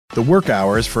The work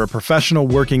hours for a professional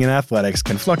working in athletics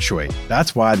can fluctuate.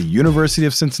 That's why the University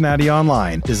of Cincinnati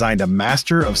Online designed a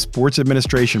Master of Sports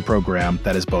Administration program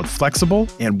that is both flexible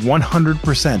and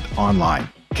 100% online.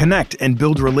 Connect and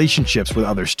build relationships with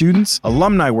other students,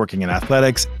 alumni working in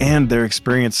athletics, and their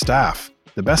experienced staff.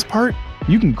 The best part?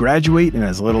 You can graduate in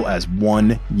as little as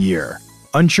 1 year.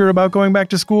 Unsure about going back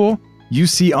to school?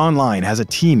 UC Online has a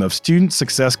team of student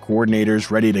success coordinators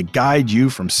ready to guide you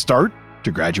from start to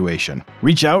graduation.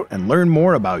 Reach out and learn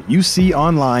more about UC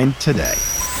Online today.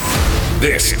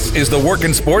 This is the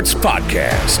Workin' Sports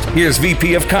Podcast. Here's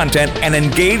VP of Content and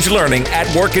Engaged Learning at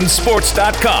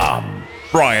workinsports.com,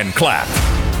 Brian Clapp.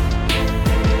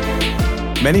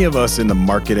 Many of us in the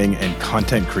marketing and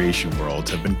content creation worlds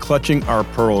have been clutching our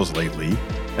pearls lately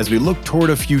as we look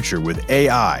toward a future with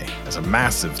AI as a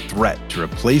massive threat to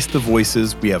replace the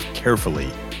voices we have carefully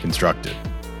constructed.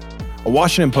 A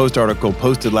Washington Post article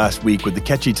posted last week with the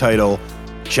catchy title,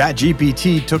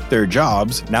 ChatGPT took their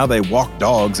jobs, now they walk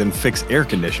dogs and fix air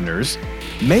conditioners,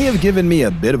 may have given me a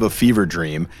bit of a fever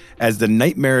dream as the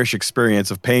nightmarish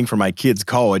experience of paying for my kids'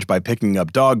 college by picking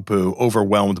up dog poo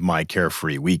overwhelmed my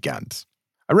carefree weekends.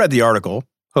 I read the article,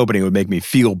 hoping it would make me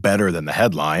feel better than the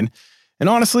headline, and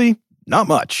honestly, not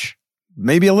much.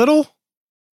 Maybe a little?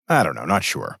 I don't know, not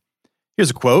sure.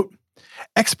 Here's a quote.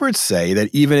 Experts say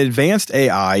that even advanced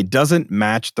AI doesn't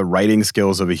match the writing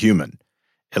skills of a human.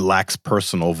 It lacks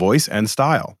personal voice and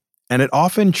style, and it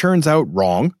often churns out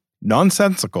wrong,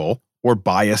 nonsensical, or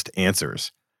biased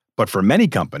answers. But for many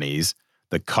companies,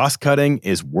 the cost-cutting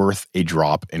is worth a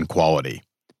drop in quality.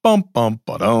 Bum, bum,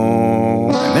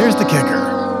 ba-dum. And there's the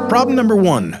kicker. Problem number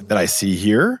one that I see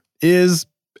here is,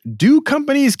 do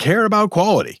companies care about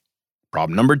quality?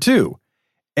 Problem number two,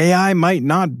 AI might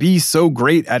not be so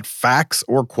great at facts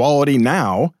or quality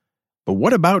now, but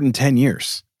what about in 10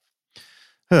 years?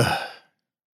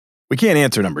 We can't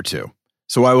answer number two,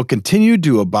 so I will continue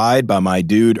to abide by my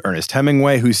dude Ernest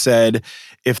Hemingway, who said,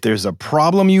 if there's a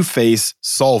problem you face,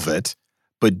 solve it,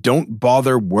 but don't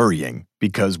bother worrying,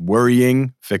 because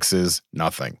worrying fixes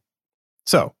nothing.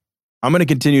 So, I'm going to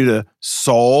continue to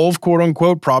solve, quote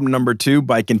unquote, problem number two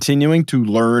by continuing to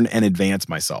learn and advance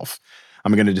myself.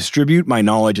 I'm going to distribute my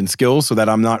knowledge and skills so that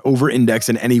I'm not over-indexed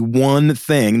in any one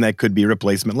thing that could be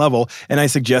replacement level, and I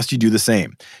suggest you do the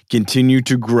same. Continue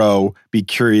to grow, be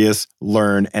curious,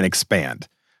 learn, and expand.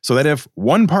 So that if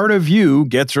one part of you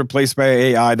gets replaced by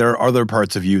AI, there are other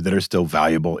parts of you that are still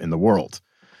valuable in the world.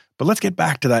 But let's get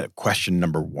back to that question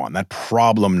number one, that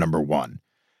problem number one.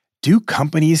 Do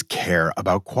companies care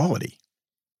about quality?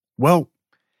 Well,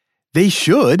 they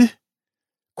should.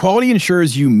 Quality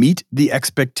ensures you meet the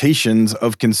expectations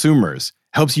of consumers,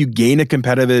 helps you gain a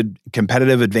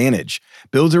competitive advantage,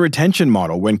 builds a retention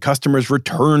model when customers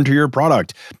return to your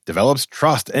product, develops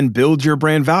trust, and builds your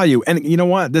brand value. And you know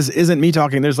what? This isn't me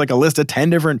talking. There's like a list of 10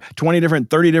 different, 20 different,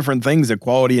 30 different things that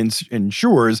quality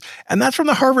ensures. And that's from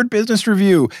the Harvard Business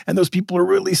Review. And those people are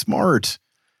really smart.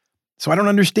 So I don't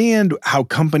understand how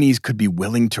companies could be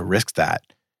willing to risk that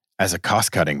as a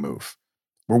cost-cutting move.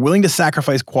 We're willing to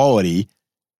sacrifice quality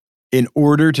in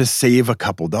order to save a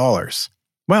couple dollars.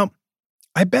 Well,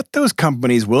 I bet those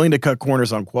companies willing to cut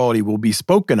corners on quality will be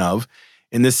spoken of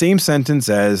in the same sentence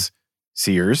as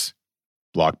Sears,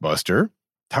 Blockbuster,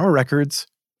 Tower Records,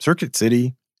 Circuit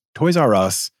City, Toys R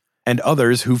Us, and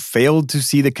others who failed to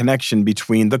see the connection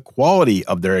between the quality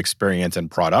of their experience and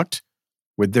product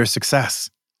with their success.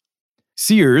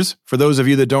 Sears, for those of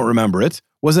you that don't remember it,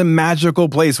 was a magical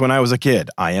place when I was a kid.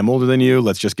 I am older than you.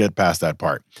 Let's just get past that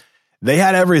part. They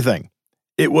had everything.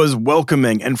 It was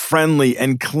welcoming and friendly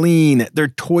and clean. Their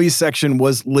toy section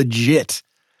was legit.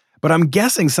 But I'm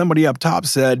guessing somebody up top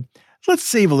said, let's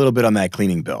save a little bit on that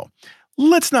cleaning bill.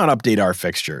 Let's not update our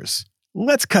fixtures.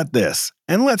 Let's cut this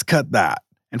and let's cut that.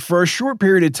 And for a short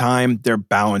period of time, their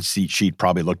balance sheet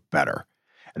probably looked better.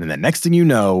 And then the next thing you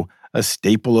know, a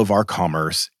staple of our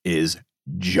commerce is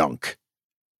junk.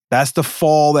 That's the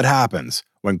fall that happens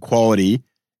when quality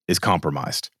is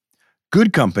compromised.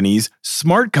 Good companies,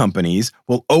 smart companies,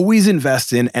 will always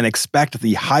invest in and expect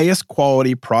the highest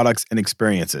quality products and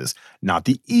experiences, not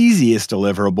the easiest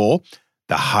deliverable,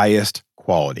 the highest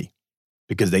quality,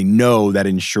 because they know that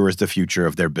ensures the future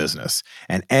of their business.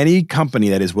 And any company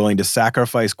that is willing to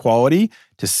sacrifice quality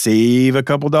to save a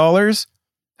couple dollars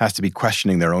has to be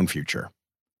questioning their own future.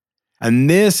 And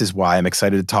this is why I'm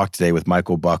excited to talk today with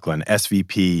Michael Buckland,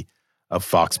 SVP of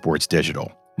Fox Sports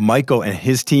Digital. Michael and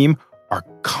his team are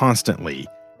constantly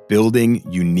building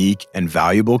unique and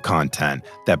valuable content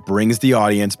that brings the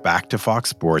audience back to Fox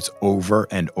Sports over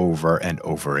and over and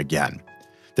over again.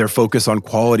 Their focus on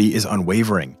quality is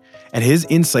unwavering, and his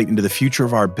insight into the future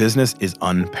of our business is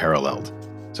unparalleled.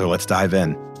 So let's dive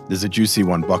in. This is a juicy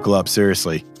one. Buckle up,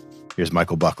 seriously. Here's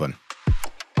Michael Buckland.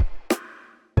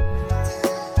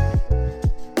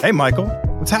 Hey, Michael.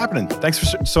 What's happening?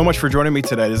 Thanks so much for joining me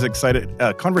today. This is an exciting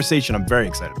conversation I'm very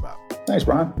excited about. Thanks,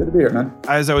 Brian. Good to be here, man.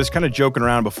 As I was kind of joking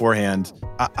around beforehand,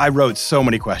 I wrote so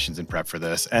many questions in prep for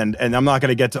this, and I'm not going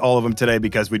to get to all of them today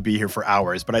because we'd be here for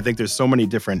hours, but I think there's so many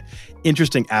different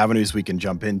interesting avenues we can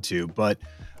jump into. But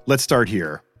let's start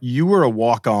here. You were a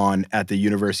walk-on at the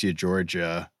University of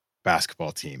Georgia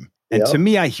basketball team. And to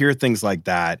me, I hear things like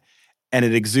that, and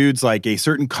it exudes like a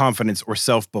certain confidence or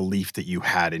self-belief that you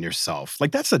had in yourself.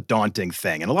 Like, that's a daunting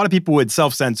thing. And a lot of people would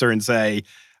self-censor and say,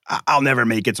 I'll never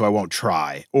make it, so I won't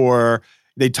try. Or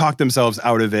they talk themselves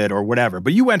out of it or whatever.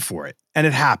 But you went for it, and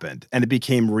it happened, and it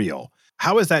became real.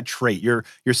 How is that trait, your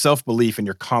self-belief and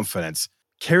your confidence,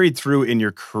 carried through in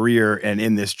your career and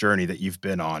in this journey that you've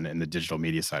been on in the digital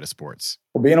media side of sports?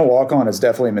 Well, being a walk-on is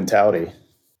definitely a mentality.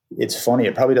 It's funny.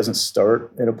 It probably doesn't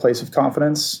start in a place of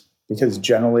confidence because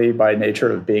generally by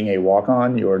nature of being a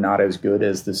walk-on, you are not as good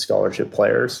as the scholarship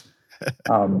players.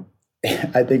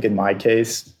 I think in my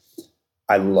case,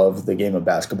 I love the game of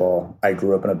basketball. I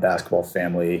grew up in a basketball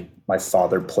family. My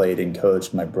father played and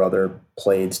coached. My brother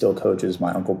played, still coaches.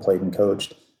 My uncle played and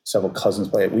coached. Several cousins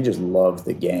played. We just loved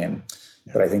the game.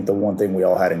 But I think the one thing we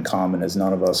all had in common is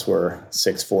none of us were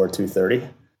 6'4", 230.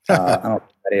 I don't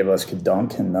think any of us could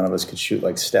dunk, and none of us could shoot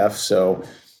like Steph. So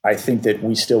I think that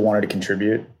we still wanted to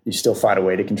contribute. You still find a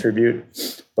way to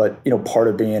contribute. But, part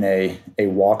of being a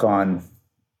walk-on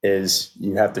is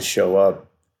you have to show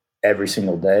up every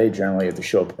single day. Generally, you have to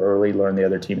show up early, learn the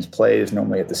other team's plays.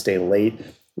 Normally, you have to stay late,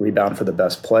 rebound for the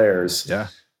best players. Yeah.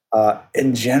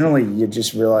 And generally, you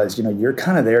just realize, you're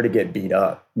kind of there to get beat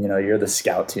up. You're the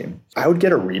scout team. I would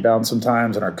get a rebound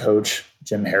sometimes, and our coach,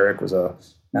 Jim Herrick, was a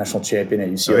national champion at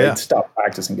UCLA. He'd stop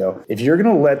practice and go, if you're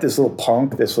going to let this little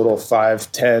punk, this little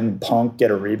 5'10" punk get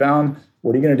a rebound,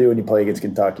 what are you going to do when you play against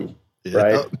Kentucky? Yeah.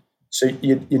 Right? So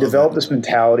you develop this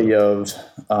mentality of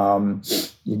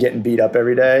you're getting beat up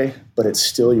every day, but it's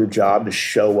still your job to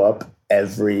show up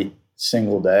every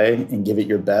single day and give it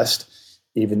your best,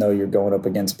 even though you're going up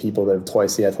against people that have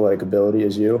twice the athletic ability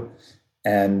as you.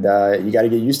 And you got to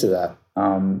get used to that.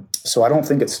 So I don't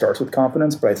think it starts with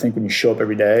confidence, but I think when you show up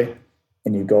every day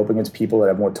and you go up against people that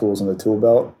have more tools in the tool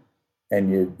belt, and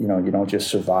you don't just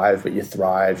survive, but you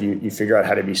thrive, you figure out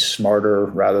how to be smarter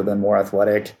rather than more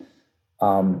athletic.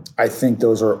 I think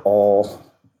those are all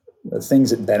the things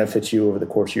that benefit you over the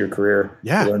course of your career.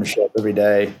 Yeah. You learn to show up every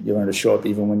day. You learn to show up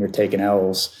even when you're taking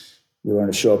L's. You learn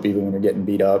to show up even when you're getting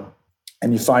beat up.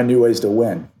 And you find new ways to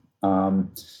win.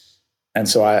 And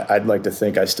so I'd like to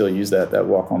think I still use that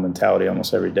walk-on mentality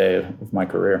almost every day of my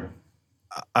career.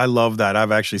 I love that.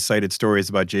 I've actually cited stories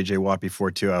about J.J. Watt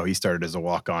before too, how he started as a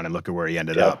walk-on and look at where he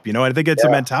ended up. I think it's a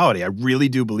mentality. I really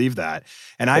do believe that.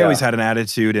 And I always had an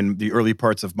attitude in the early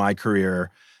parts of my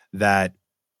career that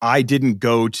I didn't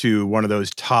go to one of those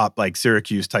top like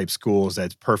Syracuse type schools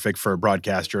that's perfect for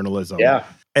broadcast journalism. Yeah.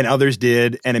 And others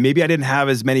did. And maybe I didn't have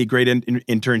as many great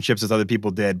internships as other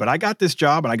people did, but I got this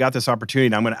job and I got this opportunity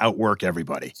and I'm going to outwork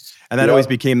everybody. And that always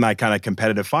became my kind of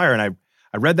competitive fire. And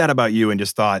I read that about you and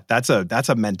just thought that's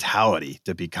a mentality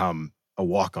to become a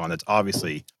walk-on that's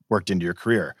obviously worked into your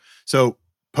career. So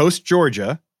post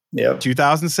Georgia,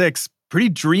 2006, pretty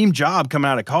dream job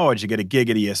coming out of college to get a gig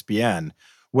at ESPN.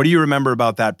 What do you remember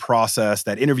about that process,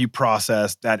 that interview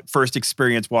process, that first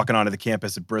experience walking onto the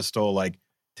campus at Bristol? Like,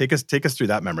 take us through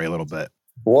that memory a little bit. It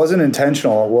wasn't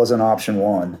intentional. It wasn't option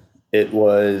one. It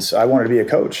was, I wanted to be a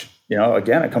coach.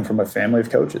 Again, I come from a family of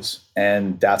coaches,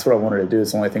 and that's what I wanted to do.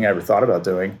 It's the only thing I ever thought about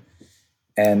doing.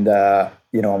 And,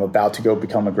 I'm about to go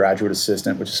become a graduate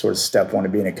assistant, which is sort of step one to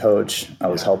being a coach. I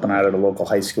was helping out at a local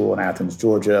high school in Athens,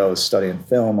 Georgia. I was studying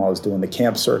film. I was doing the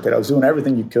camp circuit. I was doing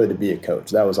everything you could to be a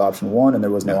coach. That was option one, and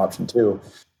there was no option two.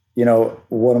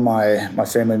 One of my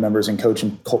family members in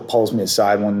coaching pulls me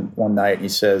aside one night, and he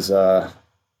says,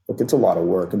 look, it's a lot of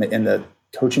work, and the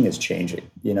coaching is changing.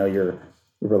 You're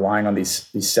relying on these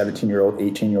 17-year-old,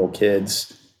 18-year-old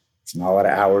kids. It's not a lot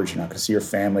of hours. You're not going to see your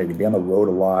family. You're going to be on the road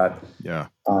a lot. Yeah.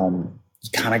 You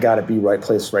kind of got to be right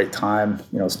place, right time.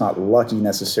 It's not lucky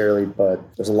necessarily, but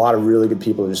there's a lot of really good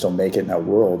people that just don't make it in that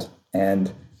world.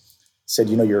 And said,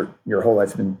 your whole life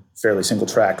has been fairly single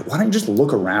track. Why don't you just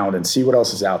look around and see what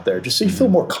else is out there, just so you feel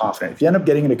more confident. If you end up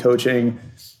getting into coaching,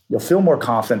 you'll feel more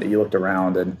confident that you looked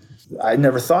around. And I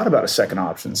never thought about a second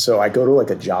option. So I go to like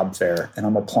a job fair and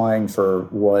I'm applying for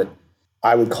what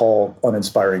I would call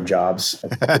uninspiring jobs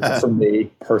for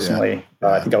me personally.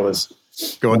 I think I was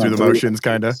going through the motions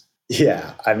kind of.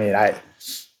 Yeah. I mean, I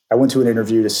went to an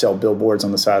interview to sell billboards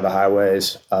on the side of the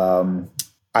highways.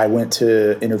 I went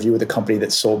to interview with a company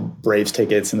that sold Braves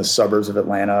tickets in the suburbs of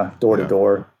Atlanta, door to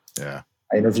door. Yeah.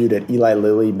 I interviewed at Eli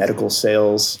Lilly Medical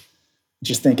Sales,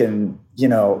 just thinking,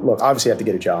 look, obviously I have to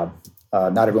get a job.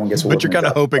 Not everyone gets one. But you're kind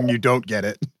of hoping you don't get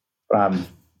it.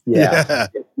 Yeah.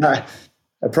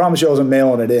 I promise you I wasn't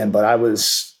mailing it in, but I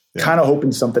was kind of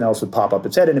hoping something else would pop up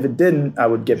its head. And if it didn't, I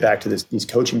would get back to these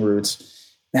coaching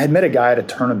roots. And I had met a guy at a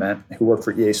tournament who worked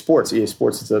for EA Sports. EA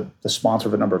Sports is the sponsor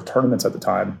of a number of tournaments at the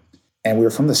time. And we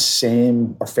were from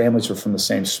our families were from the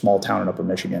same small town in Upper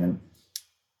Michigan. And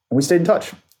we stayed in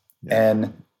touch. Yeah.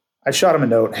 And I shot him a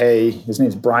note. Hey, his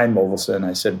name's Brian Movelson.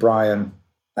 I said, Brian,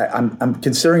 I'm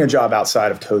considering a job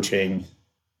outside of coaching.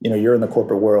 You're in the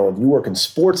corporate world. You work in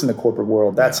sports in the corporate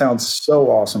world. That sounds so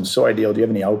awesome, so ideal. Do you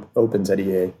have any opens at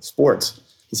EA Sports?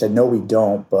 He said, no, we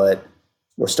don't, but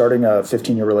we're starting a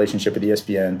 15-year relationship with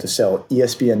ESPN to sell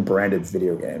ESPN branded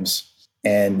video games.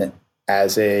 And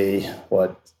as a,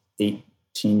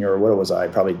 18-year, what was I?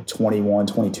 Probably 21,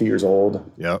 22 years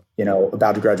old. Yep.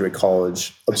 About to graduate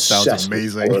college. Sounds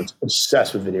amazing.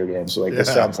 Obsessed with video games. So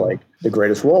this sounds like the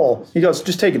greatest role. He goes,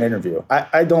 just take an interview.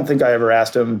 I don't think I ever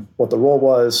asked him what the role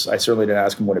was. I certainly didn't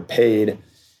ask him what it paid.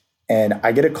 And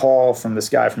I get a call from this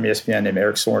guy from ESPN named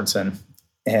Eric Sorensen.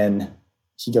 And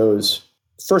he goes,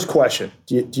 first question,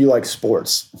 do you like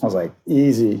sports? I was like,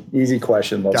 easy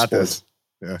question. Love sports. This.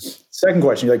 Yeah. Second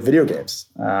question, you like video games?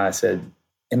 I said,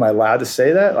 am I allowed to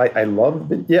say that? I love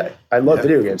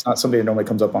video games. Not somebody that normally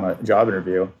comes up on a job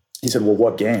interview. He said, well,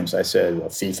 what games? I said, well,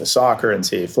 FIFA soccer,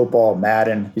 NCAA football,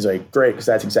 Madden. He's like, great, because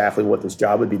that's exactly what this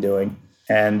job would be doing.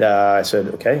 And I said,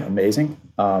 okay, amazing.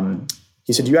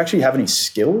 He said, do you actually have any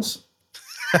skills?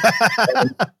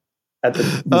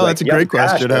 That's a great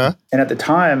question, huh? And at the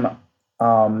time,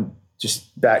 just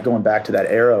going back to that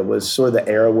era was sort of the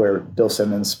era where Bill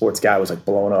Simmons, Sports Guy, was like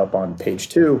blowing up on Page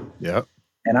 2. Yeah.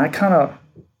 And I kind of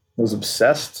was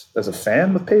obsessed as a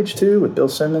fan with Page 2, with Bill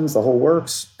Simmons, the whole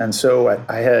works. And so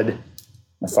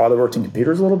my father worked in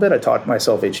computers a little bit. I taught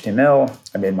myself HTML.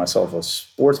 I made myself a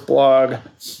sports blog.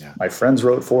 Yeah. My friends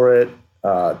wrote for it.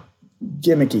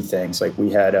 Gimmicky things. Like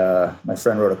we had, my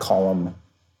friend wrote a column.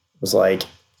 It was like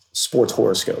sports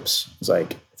horoscopes. It was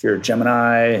like, if you're a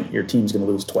Gemini, your team's going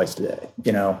to lose twice today.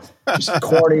 Just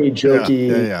corny,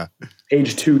 jokey,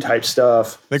 Page 2 type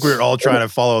stuff. I think we were all trying to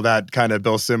follow that kind of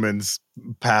Bill Simmons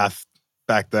path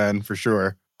back then, for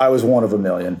sure. I was one of a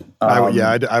million. I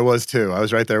was too. I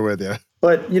was right there with you.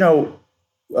 But,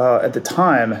 at the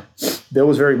time, Bill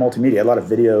was very multimedia. A lot of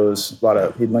videos,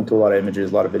 he'd linked to a lot of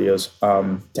images, a lot of videos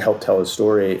to help tell his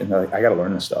story. And I got to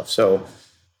learn this stuff. So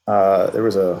there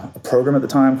was a program at the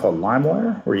time called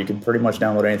LimeWire where you could pretty much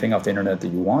download anything off the internet that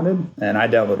you wanted. And I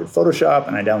downloaded Photoshop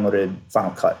and I downloaded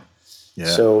Final Cut. Yeah.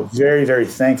 So very, very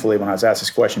thankfully, when I was asked this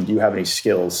question, do you have any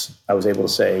skills? I was able to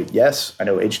say, yes, I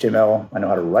know HTML. I know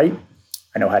how to write.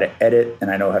 I know how to edit. And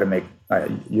I know how to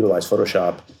utilize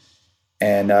Photoshop.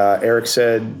 And Eric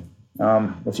said,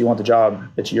 if you want the job,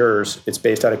 it's yours. It's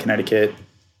based out of Connecticut,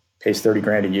 pays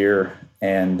 $30,000 a year.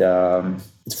 And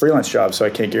it's a freelance job, so I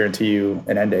can't guarantee you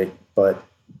an end date. But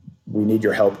we need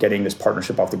your help getting this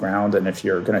partnership off the ground. And if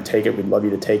you're going to take it, we'd love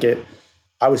you to take it.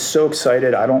 I was so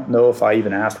excited. I don't know if I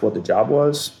even asked what the job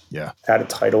was. Yeah. I had a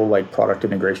title like product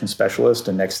integration specialist.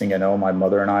 And next thing I know, my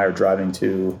mother and I are driving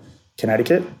to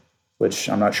Connecticut, which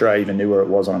I'm not sure I even knew where it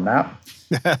was on a map.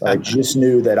 I just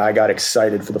knew that I got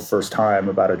excited for the first time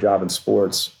about a job in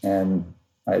sports. And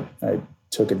I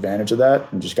took advantage of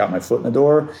that and just got my foot in the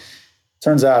door.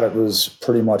 Turns out it was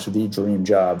pretty much the dream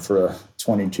job for a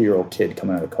 22-year-old kid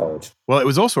coming out of college. Well, it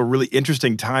was also a really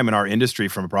interesting time in our industry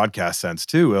from a broadcast sense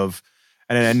too,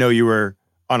 and I know you were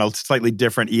on a slightly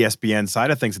different ESPN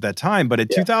side of things at that time, but in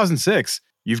 2006,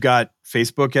 you've got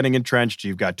Facebook getting entrenched,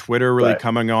 you've got Twitter really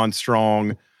coming on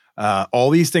strong. All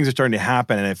these things are starting to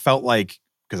happen, and it felt like,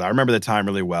 because I remember the time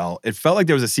really well, it felt like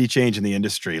there was a sea change in the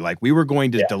industry. Like we were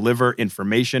going to deliver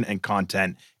information and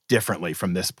content differently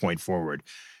from this point forward.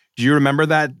 Do you remember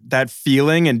that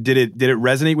feeling, and did it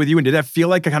resonate with you? And did that feel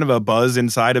like a kind of a buzz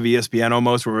inside of ESPN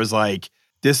almost, where it was like,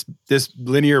 this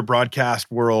linear broadcast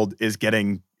world is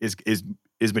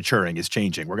maturing, is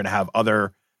changing. We're going to have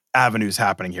other avenues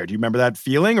happening here. Do you remember that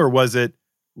feeling, or was it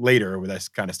later where this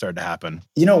kind of started to happen?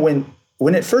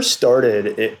 When it first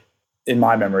started, in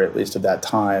my memory, at least at that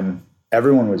time,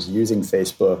 everyone was using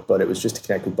Facebook, but it was just to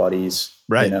connect with buddies.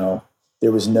 Right.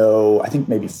 There was I think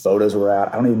maybe photos were out.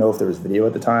 I don't even know if there was video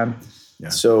at the time. Yeah.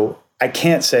 So I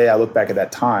can't say I look back at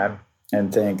that time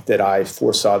and think that I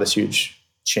foresaw this huge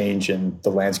change in the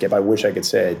landscape. I wish I could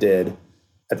say I did.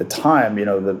 At the time, the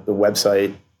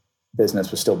website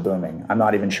business was still booming. I'm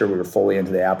not even sure we were fully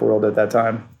into the app world at that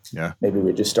time. Yeah. Maybe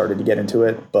we just started to get into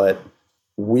it. But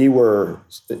we were,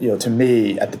 to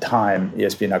me at the time,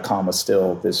 ESPN.com was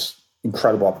still this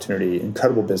incredible opportunity,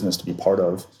 incredible business to be part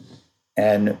of.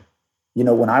 And,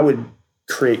 when I would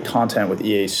create content with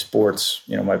EA Sports,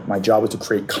 my job was to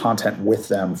create content with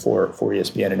them for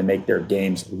ESPN and to make their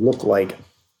games look like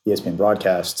ESPN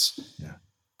broadcasts. Yeah.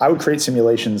 I would create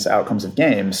simulations, outcomes of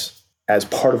games as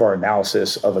part of our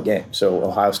analysis of a game. So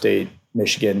Ohio State,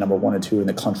 Michigan, number 1 and 2 in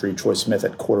the country, Troy Smith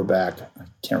at quarterback. I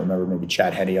can't remember, maybe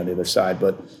Chad Henne on the other side,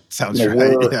 but sounds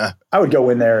right. Yeah. I would go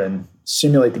in there and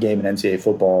simulate the game in NCAA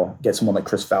football, get someone like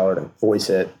Chris Fowler to voice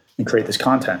it and create this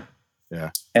content.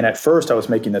 Yeah. And at first I was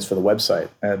making this for the website,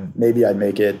 and maybe I'd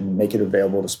make it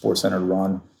available to SportsCenter to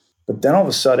run. But then all of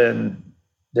a sudden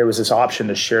there was this option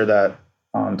to share that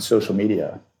on social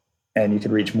media, and you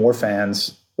could reach more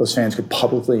fans. Those fans could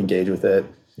publicly engage with it.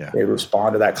 Yeah. They would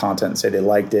respond to that content and say they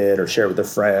liked it or share it with their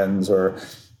friends or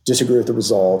disagree with the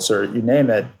results or you name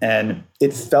it. And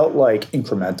it felt like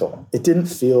incremental. It didn't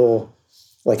feel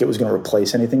like it was going to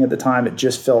replace anything at the time. It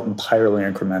just felt entirely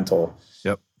incremental.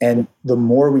 Yep. And the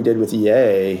more we did with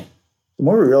EA, the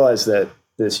more we realized that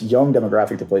this young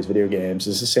demographic that plays video games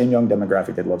is the same young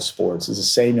demographic that loves sports, is the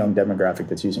same young demographic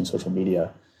that's using social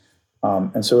media.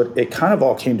 And so it kind of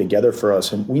all came together for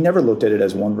us. And we never looked at it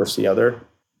as one versus the other.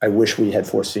 I wish we had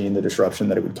foreseen the disruption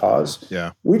that it would cause.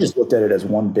 Yeah. We just looked at it as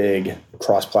one big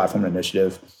cross-platform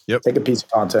initiative. Yep. Take a piece of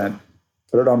content,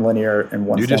 put it on linear in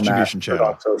one new format, distribution channel, put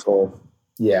it on social.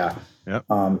 Yeah. Yep.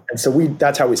 And so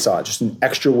that's how we saw it, just an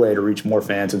extra way to reach more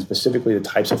fans, and specifically the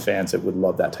types of fans that would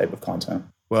love that type of content.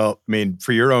 Well, I mean,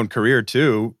 for your own career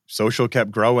too, social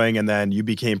kept growing, and then you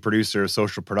became producer of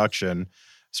social production,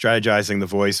 strategizing the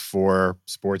voice for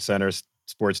SportsCenter,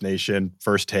 Sports Nation,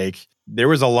 First Take. There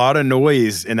was a lot of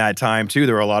noise in that time too.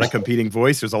 There were a lot of competing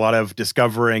voices. There's a lot of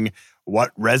discovering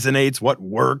what resonates, what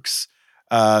works.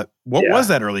 What was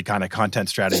that early kind of content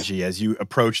strategy as you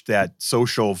approached that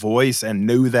social voice and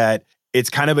knew that it's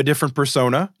kind of a different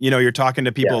persona? You're talking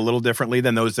to people a little differently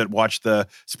than those that watch the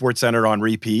SportsCenter on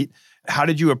repeat. How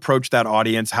did you approach that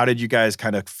audience? How did you guys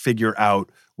kind of figure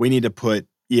out we need to put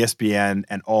ESPN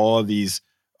and all of these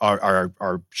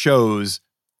our shows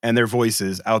and their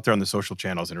voices out there on the social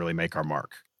channels and really make our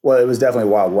mark? Well, it was definitely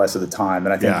Wild West at the time.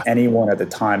 And I think anyone at the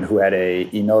time who had a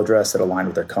email address that aligned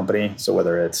with their company, so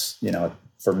whether it's,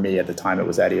 for me at the time, it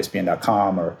was at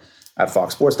ESPN.com or at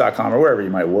FoxSports.com or wherever you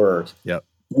might work,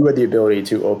 you had the ability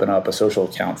to open up a social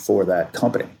account for that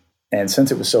company. And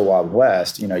since it was so Wild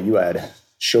West, you had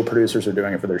show producers who are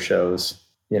doing it for their shows.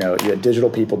 You had digital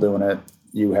people doing it.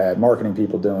 You had marketing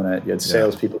people doing it. You had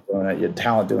sales people doing it. You had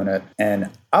talent doing it. And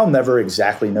I'll never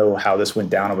exactly know how this went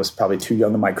down. I was probably too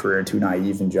young in my career and too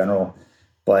naive in general.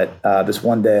 But this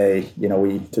one day,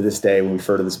 we, to this day, we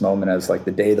refer to this moment as like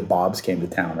the day the Bobs came to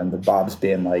town, and the Bobs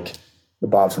being like the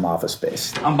Bobs from Office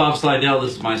Space. I'm Bob Slidell.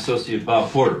 This is my associate,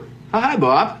 Bob Porter. Oh, hi,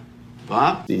 Bob.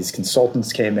 Bob. These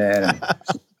consultants came in and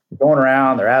going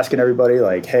around, they're asking everybody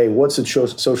like, hey, what's the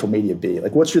social media be?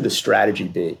 Like, what should the strategy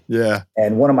be? Yeah.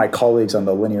 And one of my colleagues on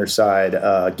the linear side,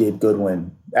 Gabe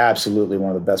Goodwin, absolutely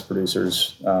one of the best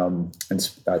producers, and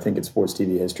I think in sports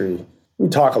TV history, we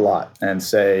talk a lot and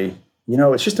say,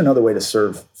 it's just another way to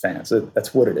serve fans.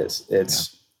 That's what it is.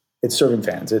 It's serving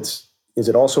fans. Is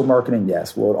it also marketing?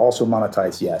 Yes. Will it also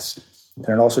monetize? Yes.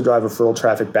 Can it also drive referral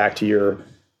traffic back to your,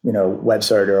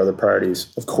 website or other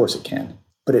priorities? Of course it can.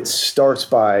 But it starts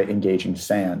by engaging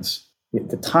fans. At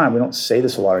the time, we don't say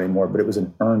this a lot anymore, but it was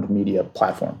an earned media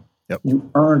platform. Yep. You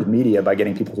earned media by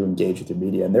getting people to engage with your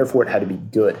media, and therefore it had to be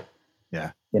good.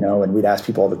 Yeah. And we'd ask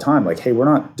people all the time, like, hey, we're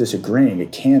not disagreeing.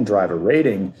 It can drive a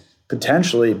rating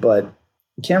potentially, but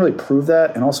you can't really prove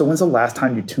that. And also, when's the last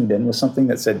time you tuned in with something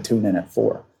that said tune in at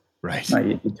 4? Right. Now,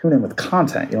 you tune in with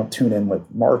content. You don't tune in with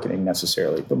marketing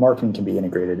necessarily, but marketing can be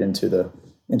integrated into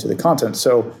the content.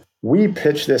 So we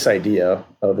pitched this idea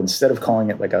of, instead of calling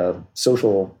it like a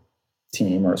social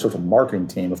team or a social marketing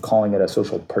team, of calling it a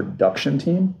social production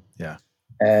team. Yeah.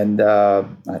 And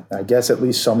I guess at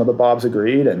least some of the Bobs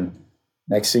agreed. And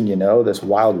next thing you know, this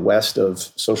Wild West of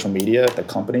social media at the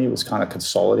company was kind of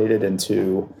consolidated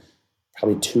into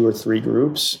probably 2 or 3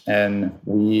 groups. And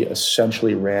we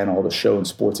essentially ran all the show and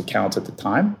sports accounts at the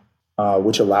time,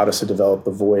 which allowed us to develop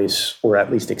the voice, or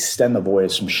at least extend the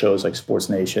voice, from shows like Sports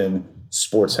Nation,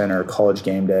 SportsCenter, College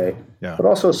Game Day, but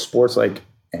also sports like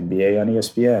NBA on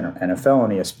ESPN or NFL on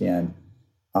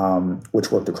ESPN,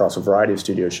 which worked across a variety of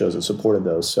studio shows that supported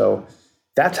those. So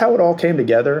that's how it all came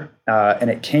together. And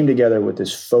it came together with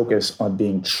this focus on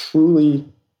being truly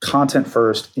content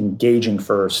first, engaging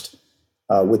first,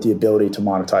 with the ability to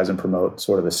monetize and promote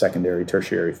sort of the secondary,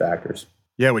 tertiary factors.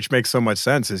 Yeah, which makes so much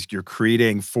sense, is you're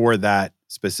creating for that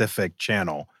specific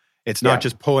channel. It's not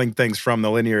just pulling things from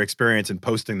the linear experience and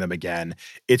posting them again.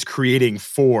 It's creating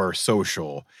for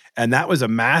social. And that was a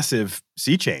massive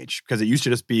sea change because it used to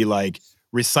just be like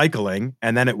recycling,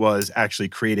 and then it was actually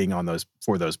creating on those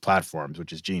for those platforms,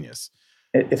 which is genius.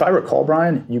 If I recall,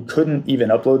 Brian, you couldn't even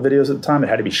upload videos at the time. It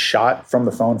had to be shot from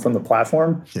the phone, from the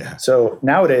platform. Yeah. So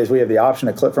nowadays we have the option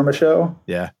to clip from a show.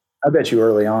 Yeah. I bet you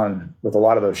early on with a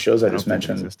lot of those shows I just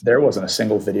mentioned, there wasn't a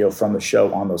single video from the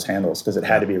show on those handles because it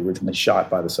had to be originally shot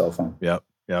by the cell phone. Yep.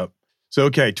 So,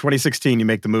 okay, 2016, you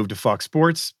make the move to Fox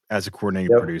Sports as a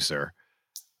coordinating producer,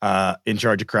 in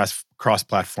charge of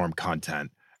cross-platform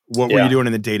content. What were you doing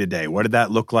in the day-to-day? What did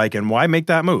that look like, and why make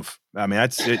that move? I mean,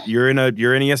 you're in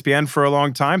ESPN for a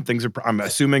long time. Things are, I'm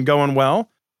assuming, going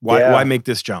well. Why make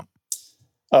this jump?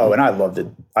 Oh, and I loved it.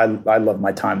 I loved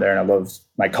my time there, and I loved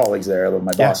my colleagues there. I loved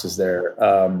my bosses there.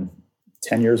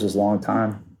 10 years was a long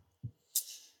time.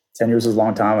 10 years was a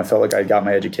long time. I felt like I got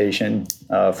my education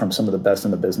from some of the best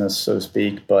in the business, so to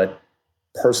speak. But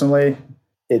personally,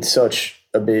 it's such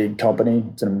a big company.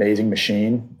 It's an amazing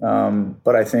machine.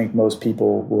 But I think most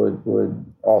people would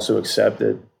also accept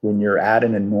that when you're at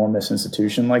an enormous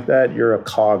institution like that, you're a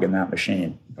cog in that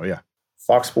machine. Oh, yeah.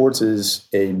 Fox Sports is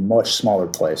a much smaller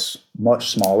place,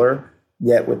 much smaller,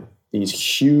 yet with these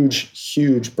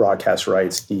huge broadcast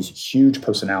rights, these huge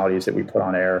personalities that we put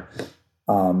on air,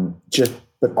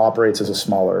 but operates as a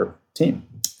smaller team.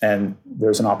 And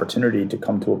there's an opportunity to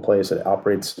come to a place that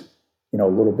operates, a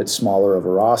little bit smaller of a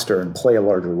roster and play a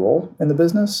larger role in the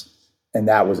business. And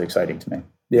that was exciting to me.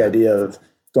 The idea of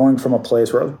going from a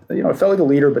place where, I felt like a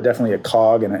leader, but definitely a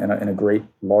cog in a great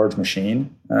large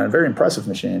machine, a very impressive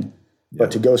machine. But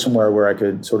to go somewhere where I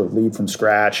could sort of lead from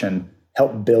scratch and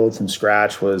help build from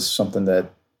scratch was something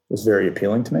that was very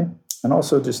appealing to me. And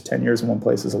also just 10 years in one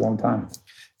place is a long time.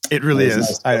 It really is.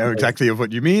 Nice. I know exactly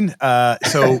what you mean.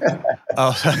 So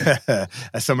as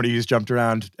somebody who's jumped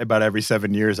around about every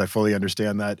 7 years, I fully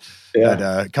understand that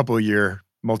couple of year,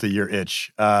 multi-year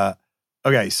itch.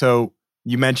 Okay. So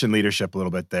you mentioned leadership a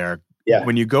little bit there. Yeah.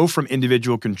 When you go from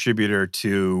individual contributor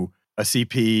to a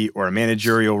CP or a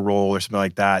managerial role or something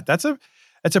like that, that's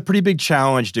a pretty big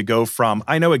challenge to go from,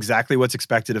 I know exactly what's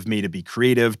expected of me to be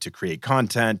creative, to create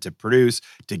content, to produce,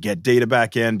 to get data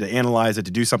back in, to analyze it,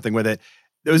 to do something with it.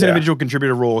 Those individual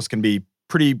contributor roles can be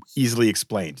pretty easily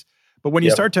explained. But when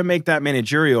you start to make that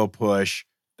managerial push,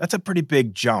 that's a pretty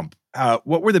big jump.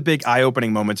 What were the big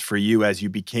eye-opening moments for you as you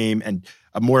became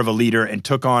more of a leader and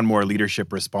took on more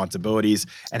leadership responsibilities?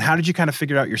 And how did you kind of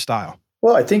figure out your style?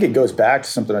 Well, I think it goes back to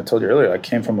something I told you earlier. I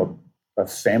came from a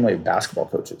family of basketball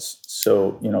coaches.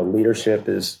 So, leadership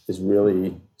is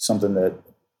really something that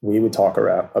we would talk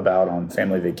about on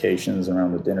family vacations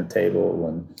around the dinner table.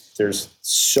 And there's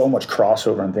so much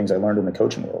crossover in things I learned in the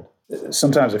coaching world.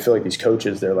 Sometimes I feel like these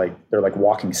coaches, they're like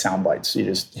walking sound bites. You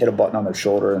just hit a button on their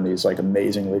shoulder and these like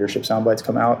amazing leadership sound bites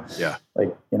come out. Yeah.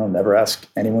 Like, never ask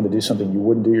anyone to do something you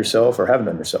wouldn't do yourself or haven't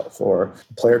done yourself. Or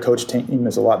a player coach team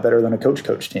is a lot better than a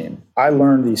coach team. I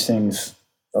learned these things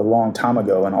a long time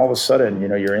ago. And all of a sudden,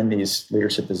 you're in these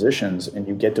leadership positions and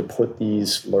you get to put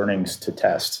these learnings to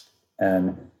test.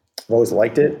 And I've always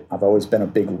liked it. I've always been a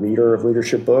big reader of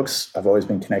leadership books. I've always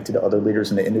been connected to other leaders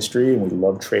in the industry, and we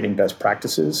love trading best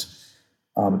practices.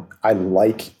 I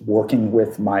like working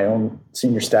with my own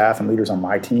senior staff and leaders on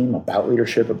my team about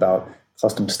leadership, about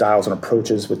custom styles and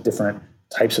approaches with different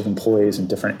types of employees in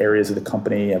different areas of the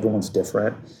company. Everyone's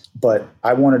different. But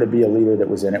I wanted to be a leader that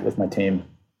was in it with my team.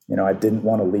 I didn't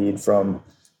want to lead from,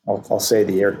 I'll say,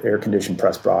 the air-conditioned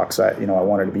press box. I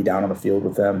wanted to be down on the field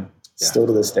with them. Yeah. Still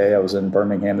to this day, I was in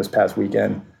Birmingham this past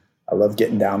weekend. I love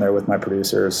getting down there with my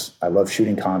producers. I love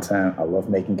shooting content. I love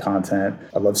making content.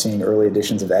 I love seeing early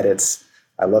editions of edits.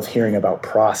 I love hearing about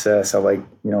process. I like,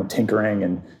 tinkering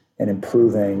and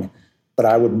improving. But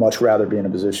I would much rather be in a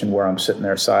position where I'm sitting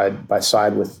there side by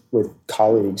side with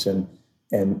colleagues and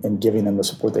giving them the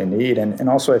support they need. And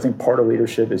also, I think part of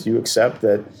leadership is you accept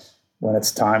that when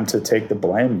it's time to take the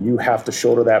blame, you have to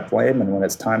shoulder that blame. And when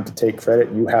it's time to take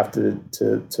credit, you have to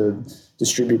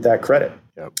distribute that credit.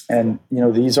 Yep. And,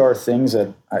 these are things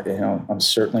that, I'm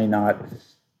certainly not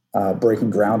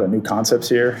breaking ground on new concepts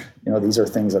here. These are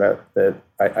things that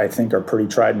I think are pretty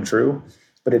tried and true.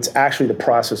 But it's actually the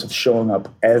process of showing up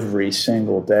every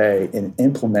single day and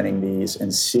implementing these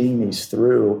and seeing these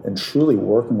through and truly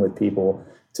working with people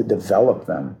to develop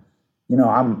them.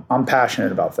 I'm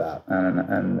passionate about that,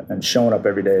 and showing up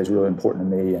every day is really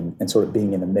important to me, and sort of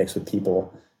being in the mix with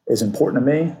people is important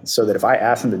to me, so that if I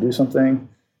ask them to do something,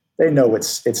 they know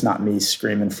it's not me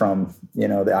screaming from,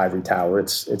 the ivory tower.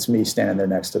 It's me standing there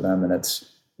next to them, and it's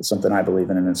something I believe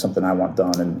in, and it's something I want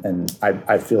done. And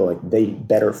I feel like they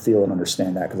better feel and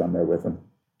understand that because I'm there with them.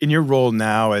 In your role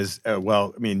now as,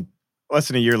 less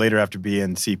than a year later after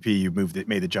being CP, you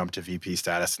made the jump to VP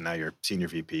status, and now you're senior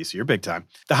VP, so you're big time.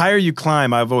 The higher you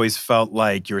climb, I've always felt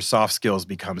like your soft skills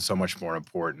become so much more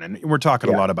important. And we're talking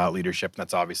a lot about leadership, and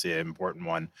that's obviously an important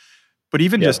one. But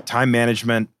even just time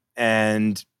management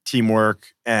and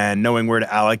teamwork and knowing where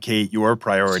to allocate your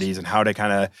priorities and how to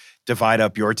kind of divide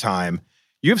up your time.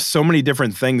 You have so many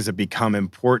different things that become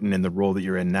important in the role that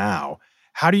you're in now.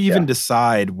 How do you even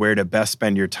decide where to best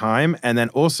spend your time? And then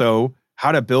also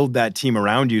how to build that team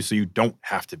around you so you don't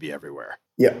have to be everywhere?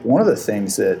 Yeah, one of the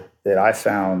things that I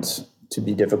found to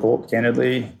be difficult,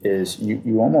 candidly, is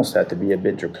you almost have to be a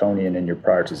bit draconian in your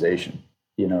prioritization.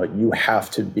 You have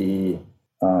to be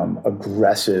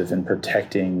aggressive in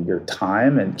protecting your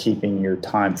time and keeping your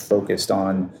time focused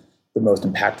on the most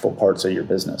impactful parts of your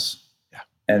business. Yeah.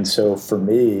 And so for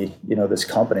me, this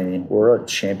company, we're a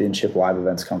championship live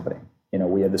events company.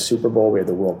 We have the Super Bowl, we have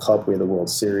the World Cup, we have the World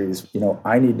Series.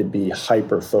 I need to be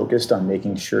hyper focused on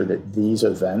making sure that these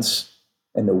events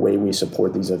and the way we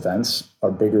support these events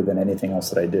are bigger than anything else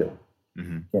that I do.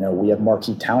 Mm-hmm. We have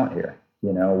marquee talent here.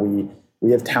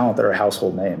 We have talent that are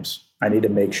household names. I need to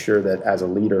make sure that as a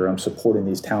leader, I'm supporting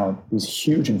these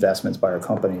huge investments by our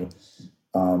company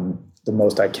the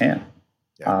most I can.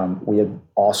 Yeah. We have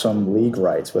awesome league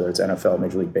rights, whether it's NFL,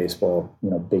 Major League Baseball,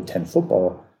 Big Ten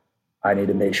football. I need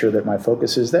to make sure that my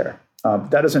focus is there.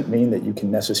 That doesn't mean that you can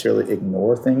necessarily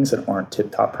ignore things that aren't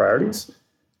tip-top priorities.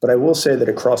 But I will say that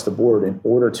across the board, in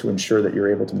order to ensure that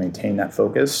you're able to maintain that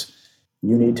focus,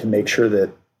 you need to make sure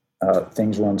that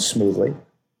things run smoothly.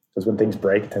 Because when things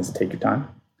break, it tends to take your time.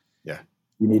 Yeah.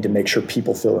 You need to make sure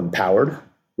people feel empowered,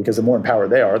 because the more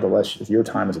empowered they are, the less of your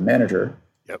time as a manager.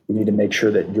 Yep. You need to make sure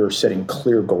that you're setting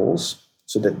clear goals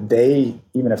so that they,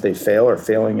 even if they fail, are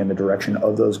failing in the direction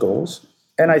of those goals.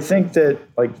 And I think that,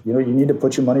 you need to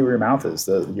put your money where your mouth is.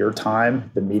 Your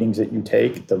time, the meetings that you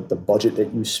take, the budget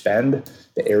that you spend,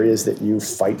 the areas that you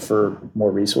fight for more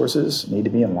resources need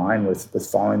to be in line with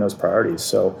following those priorities.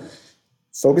 So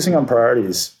focusing on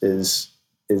priorities is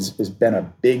been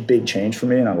a big change for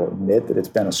me, and I will admit that it's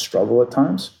been a struggle at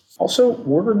times. Also,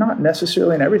 we're not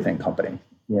necessarily an everything company.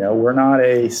 We're not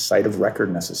a site of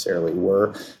record necessarily.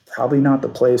 We're probably not the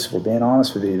place, if we're being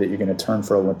honest with you, that you're going to turn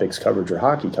for Olympics coverage or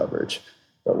hockey coverage.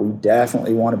 But we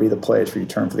definitely want to be the place where you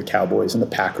turn for the Cowboys and the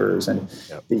Packers and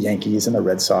the Yankees and the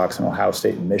Red Sox and Ohio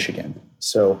State and Michigan.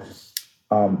 So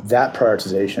that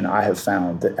prioritization, I have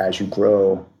found that as you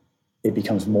grow, it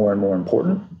becomes more and more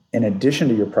important. In addition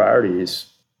to your priorities,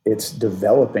 it's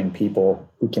developing people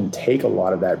who can take a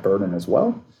lot of that burden as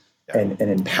well, and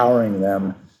empowering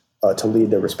them to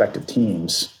lead their respective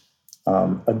teams.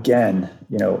 Again,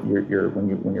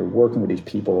 when you're working with these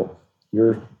people,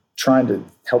 you're trying to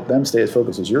help them stay as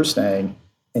focused as you're staying,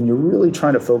 and you're really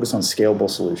trying to focus on scalable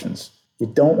solutions. You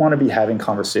don't want to be having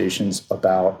conversations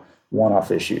about one-off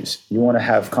issues. You want to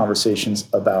have conversations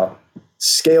about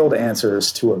scaled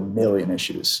answers to a million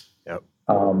issues. Yep.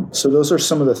 So those are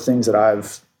some of the things that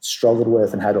I've struggled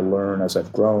with and had to learn as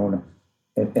I've grown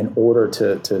in order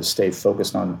to stay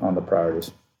focused on the priorities.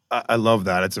 I love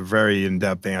that. It's a very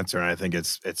in-depth answer, and I think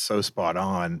it's so spot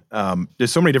on.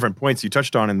 There's so many different points you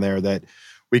touched on in there that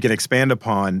we can expand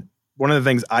upon. One of the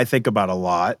things I think about a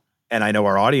lot, and I know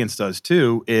our audience does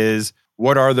too, is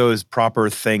what are those proper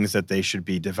things that they should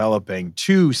be developing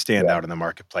to stand out in the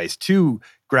marketplace, to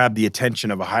grab the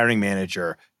attention of a hiring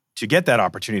manager, to get that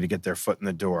opportunity to get their foot in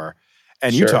the door.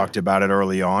 And you talked about it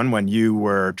early on when you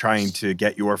were trying to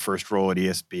get your first role at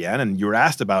ESPN, and you were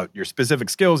asked about your specific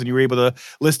skills, and you were able to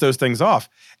list those things off.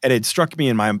 And it struck me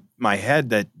in my head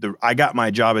that I got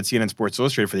my job at CNN Sports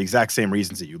Illustrated for the exact same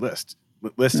reasons that you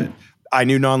listed. I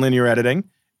knew nonlinear editing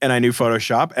and I knew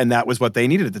Photoshop, and that was what they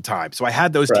needed at the time. So I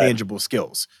had those tangible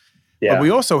skills. Yeah. But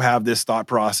we also have this thought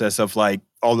process of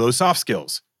all those soft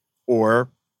skills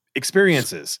or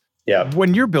experiences. Yeah.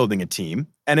 When you're building a team,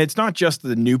 and it's not just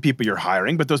the new people you're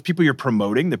hiring, but those people you're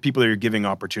promoting, the people that you're giving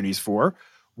opportunities for,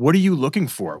 what are you looking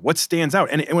for? What stands out?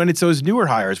 And when it's those newer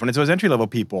hires, when it's those entry-level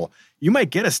people, you might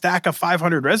get a stack of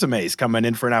 500 resumes coming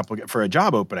in for a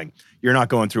job opening. You're not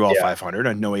going through all 500,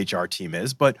 and no HR team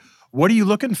is, but what are you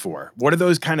looking for? What are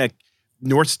those kind of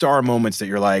North Star moments that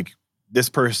you're like, this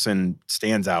person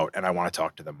stands out and I want to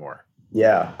talk to them more?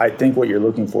 Yeah, I think what you're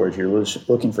looking for is you're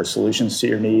looking for solutions to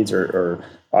your needs or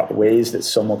ways that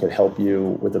someone could help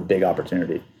you with a big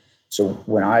opportunity. So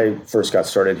when I first got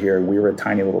started here, we were a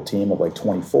tiny little team of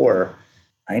 24.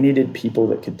 I needed people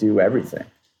that could do everything.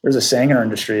 There's a saying in our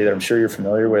industry that I'm sure you're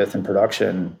familiar with in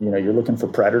production. You're looking for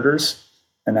predators,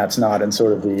 and that's not in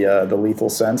sort of the lethal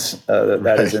sense.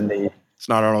 That is in the It's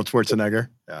not Arnold Schwarzenegger.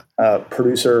 Yeah.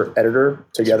 Producer, editor,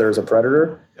 together as a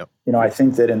predator. Yep. I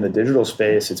think that in the digital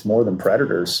space, it's more than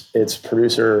predators. It's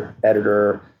producer,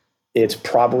 editor. It's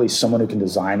probably someone who can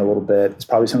design a little bit. It's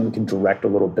probably someone who can direct a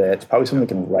little bit. It's probably someone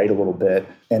who can write a little bit.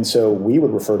 And so we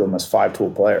would refer to them as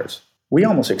 5-tool players. We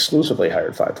almost exclusively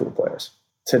hired 5-tool players.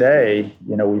 Today,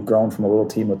 we've grown from a little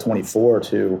team of 24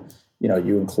 to,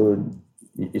 you include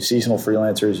seasonal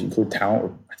freelancers, you include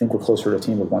talent. I think we're closer to a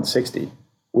team of 160.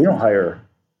 We don't hire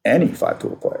any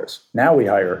 5-tool players. Now we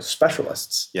hire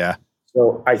specialists. Yeah.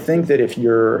 So I think that if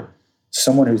you're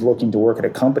someone who's looking to work at a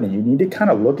company, you need to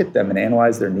kind of look at them and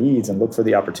analyze their needs and look for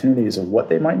the opportunities of what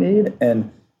they might need.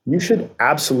 And you should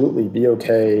absolutely be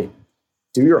okay,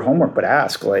 do your homework, but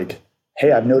ask like,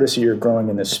 hey, I've noticed that you're growing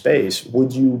in this space.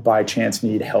 Would you by chance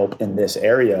need help in this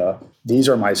area? These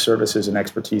are my services and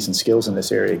expertise and skills in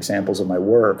this area, examples of my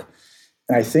work.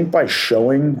 And I think by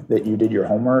showing that you did your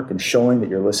homework and showing that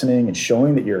you're listening and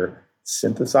showing that you're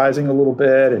synthesizing a little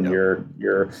bit and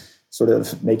you're sort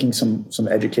of making some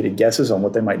educated guesses on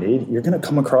what they might need, you're going to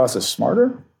come across as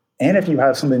smarter. And if you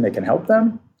have something that can help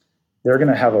them, they're going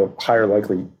to have a higher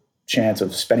likely chance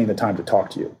of spending the time to talk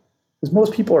to you. Because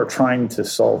most people are trying to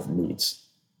solve needs.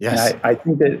 Yes. And I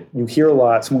think that you hear a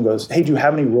lot, someone goes, hey, do you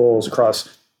have any roles across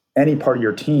any part of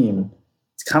your team?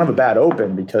 It's kind of a bad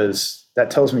open because that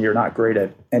tells me you're not great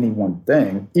at any one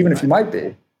thing. Even if you might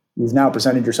be, you've now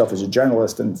presented yourself as a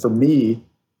generalist. And for me,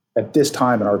 at this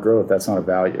time in our growth, that's not a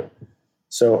value.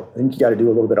 So I think you got to do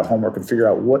a little bit of homework and figure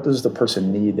out what does the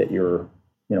person need that you're,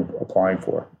 applying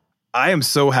for. I am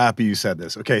so happy you said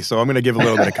this. Okay, so I'm going to give a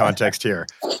little bit of context here.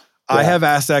 I have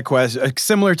asked that question, a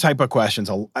similar type of questions.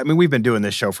 I mean, we've been doing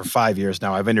this show for 5 years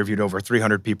now. I've interviewed over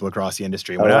 300 people across the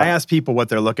industry. When I ask people what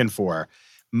they're looking for,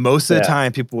 most of the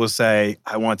time people will say,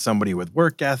 I want somebody with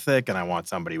work ethic and I want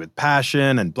somebody with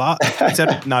passion and blah,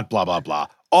 except not blah, blah, blah.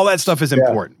 All that stuff is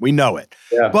important. We know it.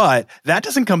 Yeah. But that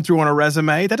doesn't come through on a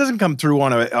resume. That doesn't come through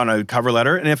on a cover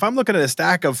letter. And if I'm looking at a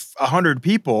stack of 100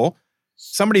 people,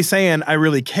 somebody saying, I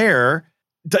really care,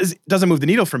 doesn't move the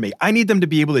needle for me. I need them to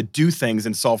be able to do things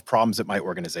and solve problems at my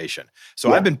organization.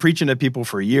 So I've been preaching to people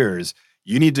for years,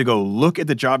 you need to go look at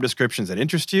the job descriptions that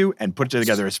interest you and put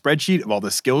together a spreadsheet of all the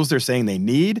skills they're saying they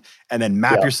need and then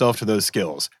map yourself to those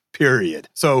skills, period.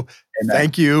 So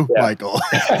thank you, Michael.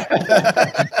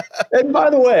 And by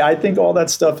the way, I think all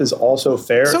that stuff is also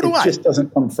fair. So do I. It just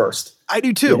doesn't come first. I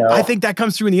do too. I think that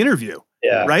comes through in the interview.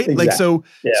 Yeah, right. Exactly.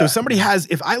 So somebody has,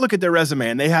 if I look at their resume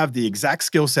and they have the exact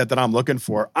skill set that I'm looking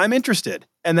for, I'm interested.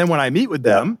 And then when I meet with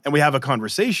them and we have a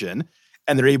conversation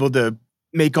and they're able to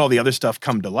make all the other stuff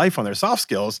come to life on their soft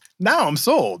skills, now I'm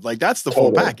sold. Like that's the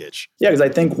full package. Yeah. Because I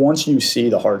think once you see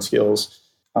the hard skills,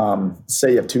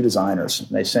 say you have two designers and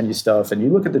they send you stuff and you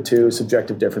look at the two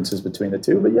subjective differences between the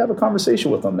two, but you have a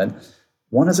conversation with them and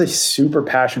one has a super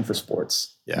passion for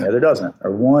sports and the other doesn't,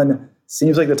 or one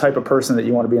seems like the type of person that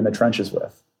you want to be in the trenches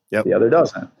with. The other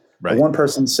doesn't. Right. One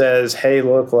person says, hey,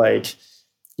 look, like,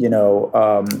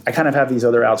 I kind of have these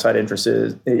other outside interests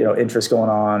going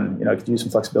on, I could use some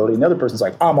flexibility. And the other person's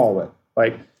like, I'm all in.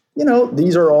 Like,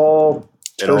 these are all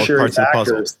tertiary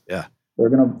factors. Yeah. They're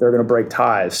gonna break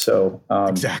ties. So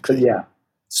exactly. But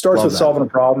starts with solving a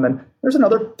problem. And there's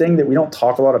another thing that we don't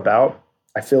talk a lot about.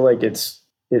 I feel like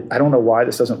I don't know why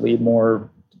this doesn't lead more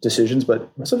decisions, but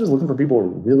we're still just looking for people who are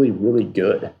really, really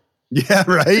good. Yeah,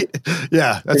 right?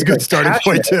 Yeah, that's a good starting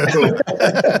point too.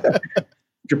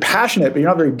 You're passionate, but you're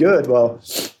not very good. Well,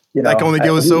 that can only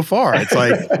go so far. It's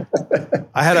like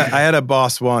I had a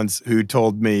boss once who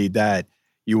told me that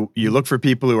you look for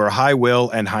people who are high will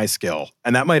and high skill.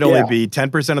 And that might only be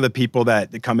 10% of the people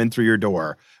that come in through your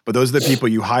door. But those are the people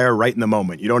you hire right in the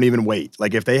moment. You don't even wait.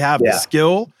 Like if they have the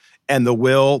skill and the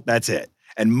will, that's it.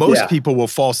 And most people will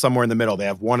fall somewhere in the middle. They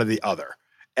have one or the other.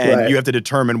 And you have to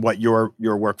determine what your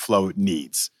workflow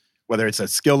needs, whether it's a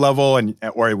skill level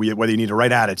or whether you need a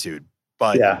right attitude.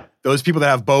 But those people that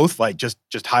have both, like just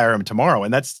hire them tomorrow.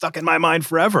 And that's stuck in my mind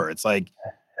forever. It's like,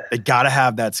 they got to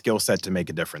have that skill set to make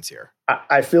a difference here.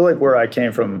 I feel like where I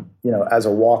came from, as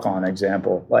a walk-on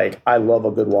example, like I love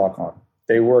a good walk-on.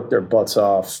 They work their butts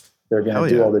off. They're going to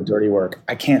do all the dirty work.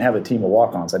 I can't have a team of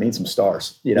walk-ons. I need some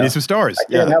stars. You need some stars.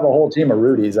 I can't have a whole team of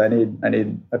Rudies. I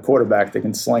need a quarterback that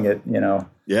can sling it,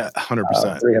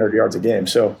 100%. 300 yards a game.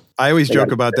 So I always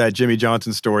joke about that Jimmy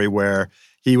Johnson story where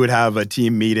he would have a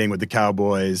team meeting with the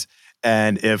Cowboys.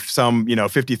 And if some,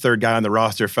 53rd guy on the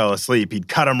roster fell asleep, he'd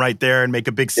cut him right there and make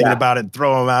a big scene about it and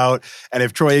throw him out. And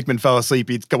if Troy Aikman fell asleep,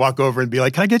 he'd walk over and be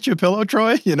like, can I get you a pillow,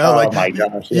 Troy? My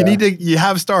gosh. You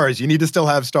have stars. You need to still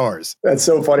have stars. That's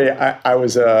so funny. I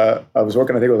was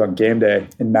working, I think it was on game day,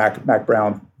 and Mac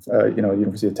Brown,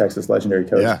 University of Texas legendary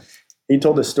coach. Yeah. He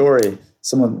told a story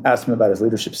someone asked him about his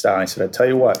leadership style. And he said, I tell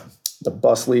you what, the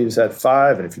bus leaves at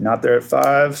 5. And if you're not there at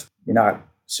 5, you're not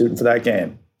suiting for that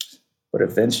game. But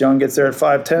if Vince Young gets there at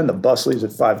 5:10, the bus leaves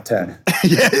at 5:10.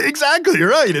 Yeah, exactly. You're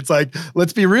right. It's like,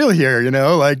 let's be real here,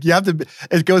 like you have to,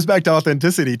 it goes back to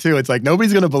authenticity too. It's like,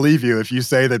 nobody's going to believe you if you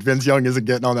say that Vince Young isn't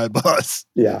getting on that bus.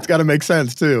 Yeah. It's got to make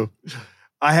sense too.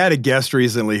 I had a guest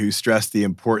recently who stressed the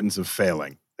importance of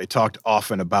failing. They talked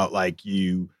often about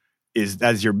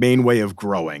that's your main way of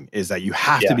growing, is that you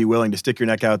have to be willing to stick your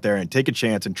neck out there and take a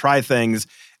chance and try things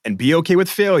and be okay with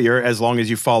failure as long as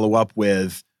you follow up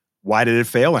with, why did it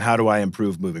fail and how do I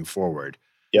improve moving forward?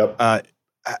 Yep.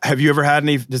 Have you ever had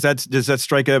any, does that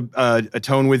strike a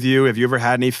tone with you? Have you ever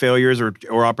had any failures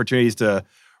or opportunities to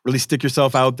really stick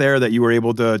yourself out there that you were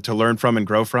able to learn from and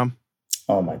grow from?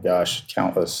 Oh my gosh,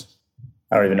 countless.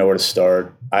 I don't even know where to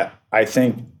start. I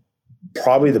think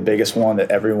probably the biggest one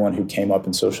that everyone who came up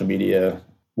in social media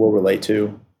will relate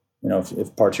to,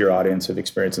 if parts of your audience have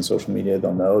experience in social media,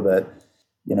 they'll know that,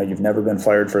 you've never been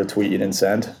fired for a tweet you didn't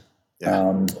send.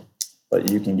 Yeah. But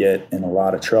you can get in a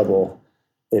lot of trouble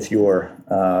if your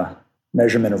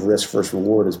measurement of risk versus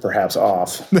reward is perhaps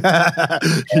off.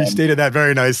 You stated that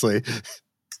very nicely.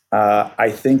 I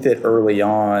think that early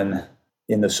on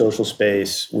in the social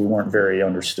space, we weren't very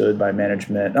understood by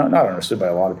management. Not understood by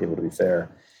a lot of people, to be fair.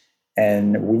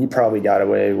 And we probably got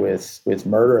away with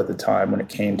murder at the time when it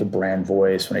came to brand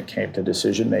voice, when it came to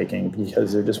decision making,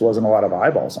 because there just wasn't a lot of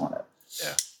eyeballs on it.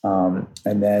 Yeah.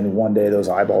 And then one day those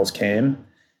eyeballs came,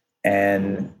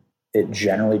 and it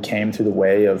generally came through the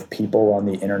way of people on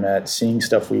the internet seeing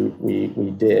stuff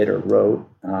we did or wrote,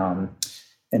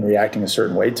 and reacting a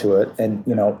certain way to it. And,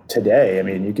 today, I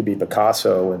mean, you could be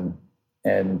Picasso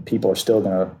and people are still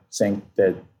going to think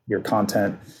that your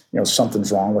content,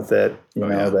 something's wrong with it,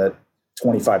 that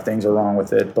 25 things are wrong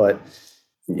with it. But,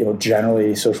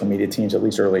 generally social media teams, at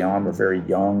least early on, were very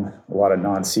young, a lot of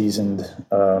non-seasoned,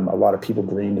 a lot of people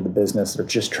green to the business that are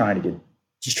just trying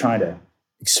to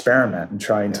experiment and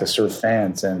trying to serve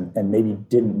fans and maybe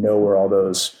didn't know where all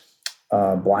those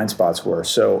blind spots were.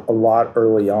 So a lot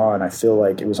early on, I feel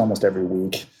like it was almost every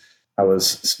week I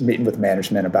was meeting with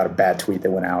management about a bad tweet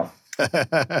that went out.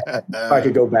 If I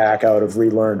could go back, I would have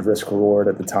relearned risk reward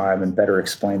at the time and better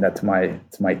explain that to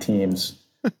my teams.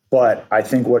 But I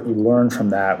think what you learn from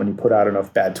that, when you put out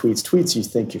enough bad tweets, you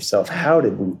think to yourself, how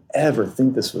did we ever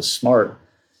think this was smart?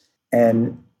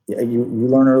 And you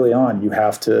learn early on, you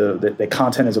have to, that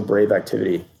content is a brave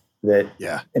activity, that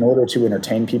in order to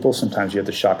entertain people, sometimes you have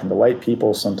to shock and delight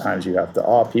people. Sometimes you have to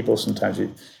awe people. Sometimes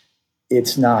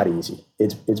it's not easy.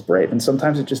 It's brave. And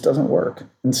sometimes it just doesn't work.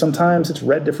 And sometimes it's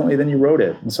read differently than you wrote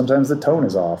it. And sometimes the tone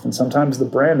is off. And sometimes the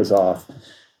brand is off.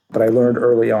 But I learned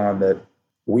early on that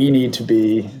we need to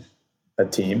be a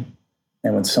team.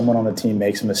 And when someone on the team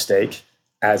makes a mistake,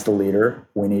 as the leader,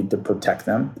 we need to protect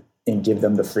them and give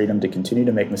them the freedom to continue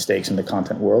to make mistakes in the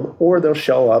content world, or they'll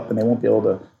shell up and they won't be able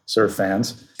to serve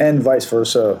fans. And vice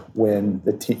versa, when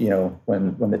the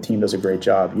when the team does a great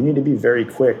job, you need to be very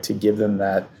quick to give them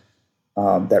that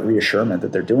reassurance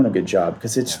that they're doing a good job,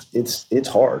 because it's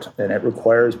hard and it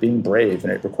requires being brave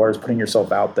and it requires putting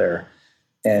yourself out there.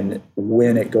 And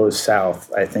when it goes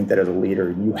south, I think that as a leader,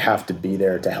 you have to be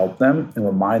there to help them and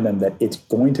remind them that it's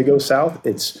going to go south.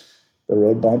 The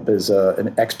road bump is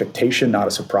an expectation, not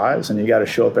a surprise. And you got to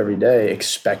show up every day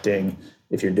expecting,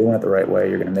 if you're doing it the right way,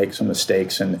 you're going to make some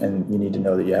mistakes, and you need to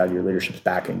know that you have your leadership's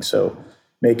backing. So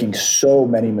making so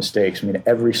many mistakes, I mean,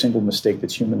 every single mistake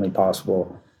that's humanly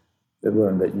possible, they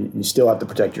learn that you still have to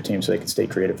protect your team so they can stay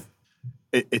creative.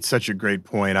 It's such a great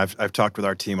point. I've talked with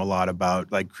our team a lot about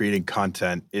creating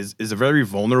content is a very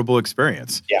vulnerable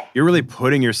experience. Yeah. You're really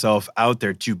putting yourself out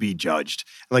there to be judged.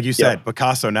 Like you said,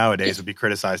 Picasso nowadays would be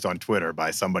criticized on Twitter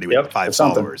by somebody with 5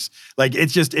 followers.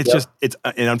 It's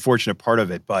an unfortunate part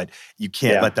of it, but you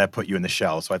can't let that put you in the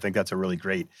shell. So I think that's a really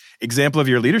great example of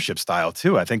your leadership style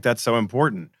too. I think that's so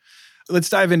important. Let's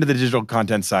dive into the digital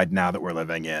content side now that we're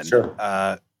living in.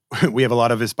 Sure. We have a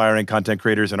lot of aspiring content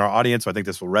creators in our audience, so I think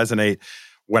this will resonate.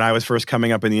 When I was first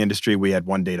coming up in the industry, we had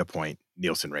one data point,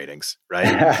 Nielsen ratings, right?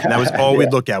 And that was all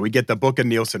we'd look at. We'd get the book of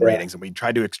Nielsen ratings, and we'd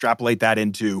try to extrapolate that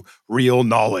into real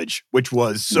knowledge, which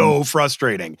was so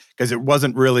frustrating because it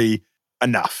wasn't really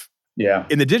enough. Yeah.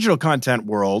 In the digital content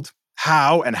world,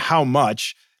 how and how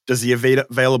much does the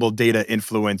available data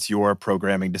influence your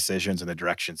programming decisions and the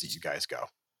directions that you guys go?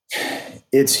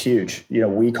 It's huge.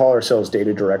 We call ourselves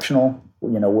data directional.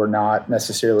 We're not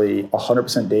necessarily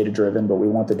 100% data driven, but we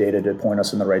want the data to point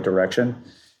us in the right direction.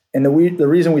 And the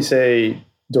reason we say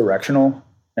directional,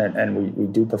 and we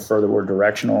do prefer the word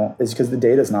directional, is because the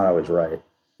data is not always right.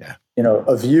 Yeah.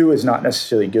 A view is not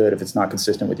necessarily good if it's not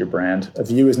consistent with your brand. A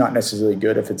view is not necessarily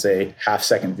good if it's a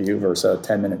half-second view versus a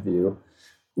 10-minute view.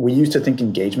 We used to think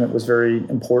engagement was very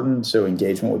important. So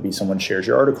engagement would be someone shares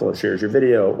your article or shares your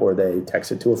video, or they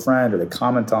text it to a friend, or they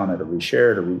comment on it, or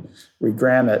reshare it, or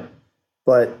regram it.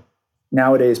 But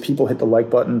nowadays, people hit the like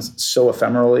buttons so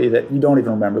ephemerally that you don't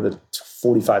even remember the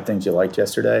 45 things you liked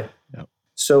yesterday. Yep.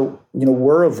 So,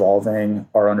 we're evolving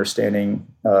our understanding,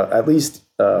 at least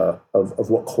of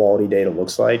what quality data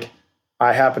looks like.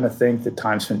 I happen to think that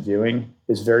time spent viewing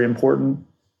is very important,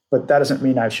 but that doesn't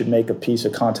mean I should make a piece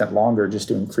of content longer just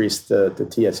to increase the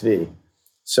TSV.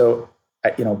 So,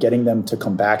 getting them to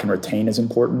come back and retain is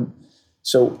important.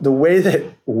 So the way that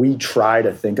we try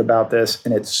to think about this,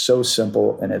 and it's so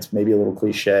simple and it's maybe a little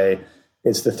cliche,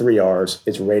 it's the 3 R's.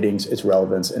 It's ratings, it's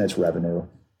relevance, and it's revenue.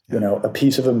 Yeah. A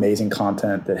piece of amazing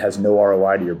content that has no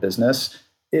ROI to your business,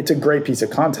 it's a great piece of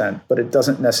content, but it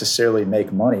doesn't necessarily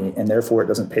make money, and therefore it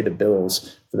doesn't pay the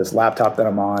bills for this laptop that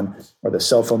I'm on, or the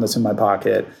cell phone that's in my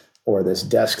pocket, or this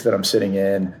desk that I'm sitting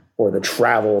in, or the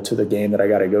travel to the game that I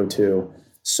got to go to.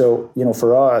 So,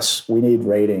 for us, we need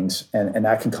ratings, and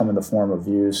that can come in the form of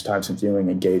views, time spent viewing,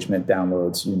 engagement,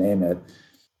 downloads, you name it.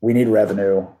 We need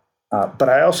revenue. But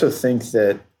I also think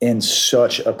that in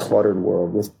such a cluttered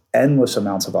world with endless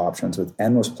amounts of options, with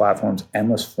endless platforms,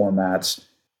 endless formats,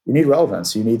 you need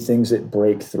relevance. You need things that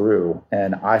break through.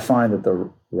 And I find that the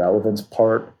relevance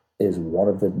part is one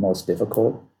of the most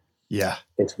difficult. Yeah.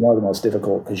 It's one of the most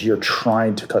difficult because you're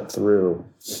trying to cut through.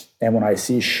 And when I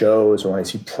see shows, or when I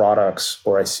see products,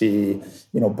 or I see,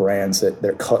 brands that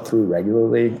they're cut through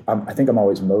regularly, I think I'm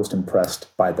always most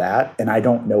impressed by that. And I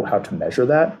don't know how to measure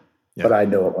that, but I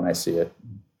know it when I see it.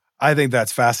 I think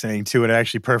that's fascinating too. And it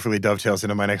actually perfectly dovetails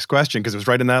into my next question because it was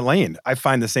right in that lane. I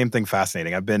find the same thing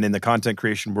fascinating. I've been in the content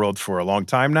creation world for a long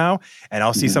time now, and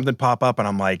I'll see something pop up and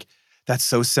I'm like, that's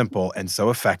so simple and so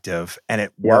effective, and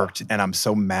it worked. And I'm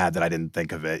so mad that I didn't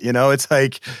think of it. It's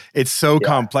like, it's so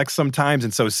complex sometimes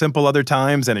and so simple other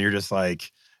times. And you're just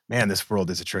like, man, this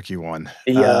world is a tricky one.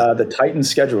 The Titan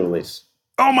schedule release.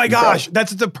 Oh my gosh,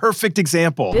 that's the perfect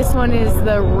example. This one is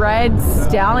the Red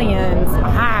Stallions.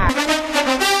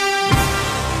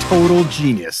 Total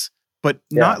genius, but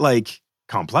not like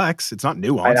complex. It's not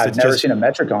nuanced. I've never seen a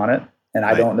metric on it, and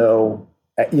I don't know.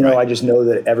 I just know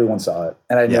that everyone saw it,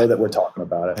 and I know that we're talking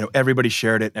about it. I know everybody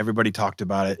shared it. Everybody talked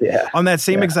about it. Yeah. On that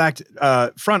same exact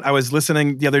front, I was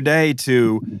listening the other day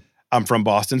to, I'm from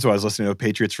Boston, so I was listening to a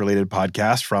Patriots-related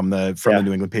podcast from the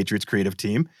New England Patriots creative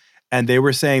team, and they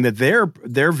were saying that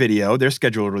their video, their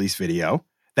scheduled release video,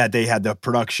 that they had the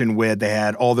production with, they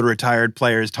had all the retired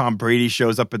players. Tom Brady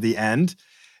shows up at the end.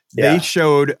 They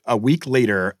showed a week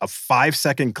later a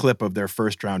 5-second clip of their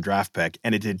first-round draft pick,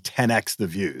 and it did 10x the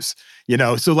views.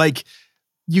 So like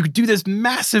you do this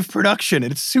massive production,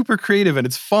 and it's super creative and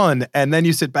it's fun, and then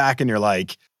you sit back and you're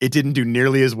like, it didn't do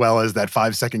nearly as well as that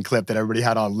 5-second clip that everybody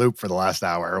had on loop for the last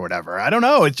hour or whatever. I don't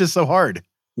know. It's just so hard.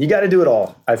 You got to do it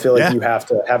all. I feel like you have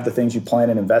to have the things you plan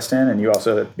and invest in, and you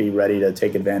also have to be ready to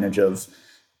take advantage of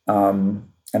an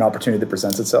opportunity that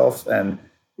presents itself. And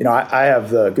I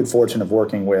have the good fortune of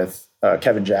working with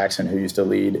Kevin Jackson, who used to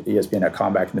lead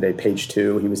ESPN.com back in the day, Page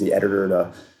 2. He was the editor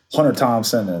to Hunter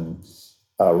Thompson and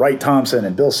Wright Thompson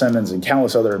and Bill Simmons and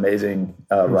countless other amazing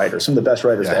writers, some of the best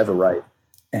writers to ever write.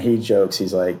 And he jokes,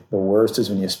 he's like, the worst is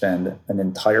when you spend an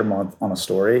entire month on a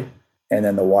story and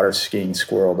then the water skiing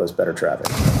squirrel does better traffic.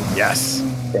 Yes.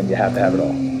 And you have to have it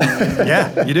all.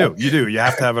 Yeah, you do. You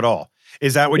have to have it all.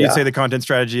 Is that what you'd say the content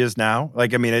strategy is now?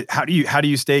 Like, I mean, how do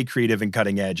you stay creative and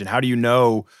cutting edge? And how do you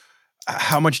know,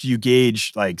 how much do you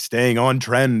gauge like staying on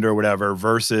trend or whatever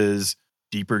versus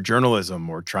deeper journalism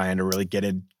or trying to really get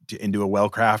into a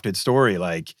well-crafted story?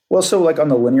 Well, so like on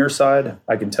the linear side,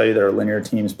 I can tell you that our linear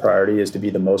team's priority is to be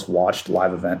the most watched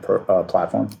live event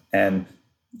platform. And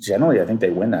generally, I think they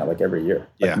win that like every year.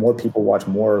 More people watch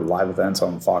more live events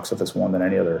on Fox FS1 than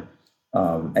any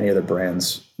other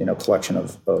brand's, collection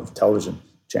of television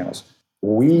channels.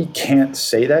 We can't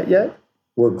say that yet.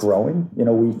 We're growing.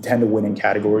 We tend to win in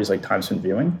categories like time spent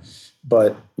viewing,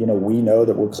 but we know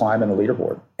that we're climbing the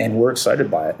leaderboard, and we're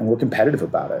excited by it, and we're competitive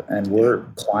about it, and we're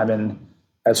climbing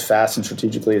as fast and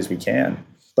strategically as we can.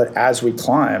 But as we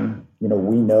climb,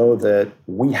 we know that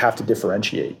we have to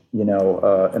differentiate. In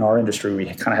our industry, we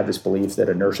kind of have this belief that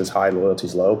inertia is high, loyalty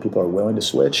is low. People are willing to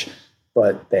switch,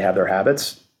 but they have their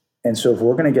habits. And so if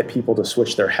we're going to get people to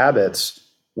switch their habits,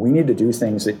 we need to do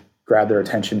things that grab their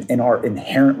attention and are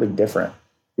inherently different.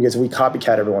 Because if we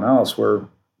copycat everyone else, we're,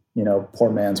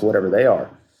 poor man's whatever they are.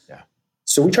 Yeah.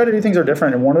 So we try to do things that are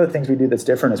different. And one of the things we do that's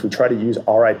different is we try to use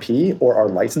our IP or our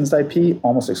licensed IP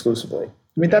almost exclusively.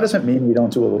 I mean, that doesn't mean we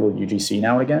don't do a little UGC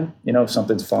now and again. You know, if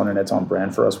something's fun and it's on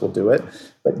brand for us, we'll do it.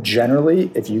 But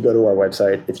generally, if you go to our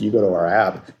website, if you go to our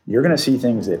app, you're going to see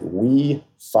things that we,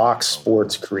 Fox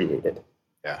Sports, created.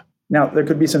 Yeah. Now, there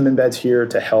could be some embeds here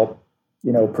to help,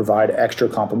 you know, provide extra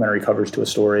complimentary coverage to a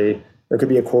story. There could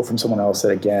be a quote from someone else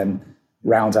that, again,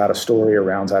 rounds out a story or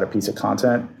rounds out a piece of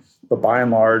content. But by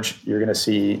and large, you're going to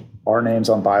see our names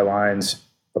on bylines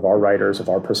of our writers, of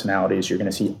our personalities. You're going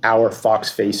to see our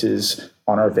Fox faces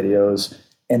on our videos.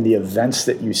 And the events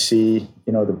that you see,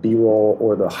 you know, the B-roll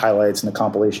or the highlights and the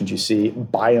compilations you see,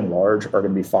 by and large, are going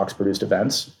to be Fox-produced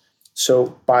events.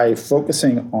 So by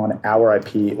focusing on our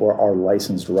IP or our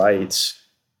licensed rights,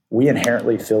 we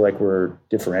inherently feel like we're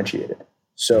differentiated.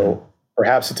 So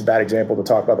perhaps it's a bad example to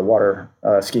talk about the water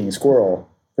skiing squirrel,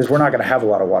 because we're not going to have a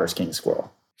lot of water skiing squirrel.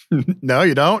 No,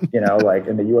 you don't. You know, like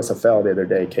in the USFL the other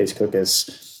day, Case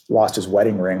Cookus lost his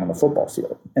wedding ring on the football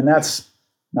field. And that's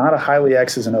not a highly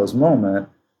X's and O's moment,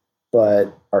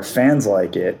 but our fans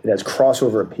like it. It has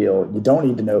crossover appeal. You don't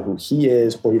need to know who he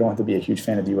is, or you don't have to be a huge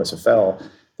fan of the USFL.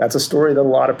 That's a story that a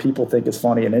lot of people think is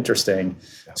funny and interesting.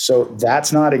 Yeah. So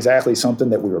that's not exactly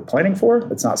something that we were planning for.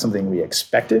 That's not something we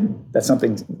expected. That's not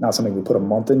something we put a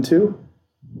month into,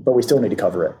 but we still need to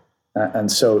cover it.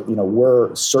 And so, you know,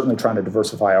 we're certainly trying to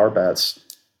diversify our bets.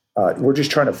 We're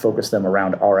just trying to focus them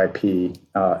around our IP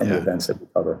and the events that we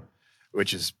cover.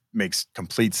 Which makes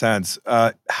complete sense.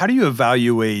 How do you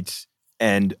evaluate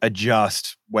and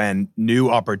adjust when new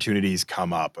opportunities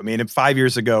come up? I mean, 5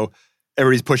 years ago,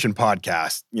 everybody's pushing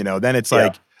podcasts, you know, then it's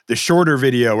like the shorter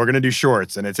video, we're going to do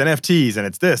shorts, and it's NFTs, and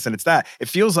it's this, and it's that. It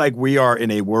feels like we are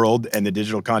in a world and the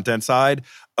digital content side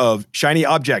of shiny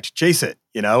object, chase it,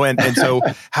 you know? And so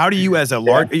how do you as a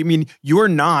large, I mean, you're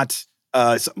not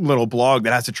some little blog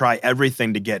that has to try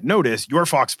everything to get noticed. You're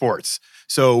Fox Sports.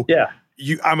 So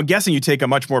I'm guessing you take a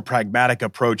much more pragmatic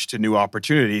approach to new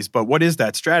opportunities, but what is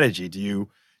that strategy? Do you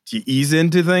ease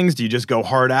into things? Do you just go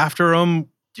hard after them?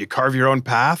 Do you carve your own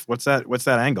path? What's that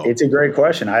angle? It's a great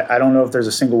question. I don't know if there's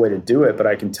a single way to do it, but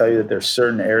I can tell you that there's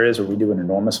certain areas where we do an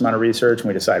enormous amount of research and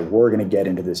we decide we're going to get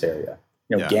into this area.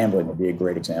 You know, gambling would be a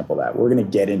great example of that. We're going to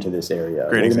get into this area.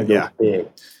 We're going to go big.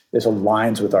 This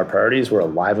aligns with our priorities. We're a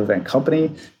live event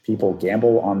company. People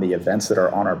gamble on the events that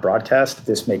are on our broadcast.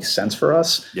 This makes sense for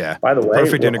us. Yeah. By the way,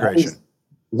 perfect integration.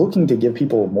 Looking to give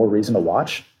people more reason to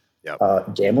watch.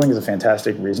 Yep. Gambling is a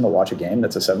fantastic reason to watch a game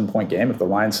that's a 7-point game if the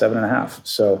line's 7.5.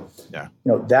 So, you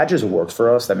know, that just works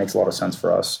for us. That makes a lot of sense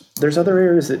for us. There's other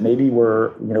areas that maybe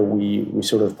we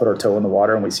sort of put our toe in the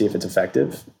water and we see if it's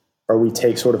effective, or we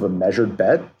take sort of a measured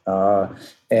bet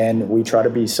and we try to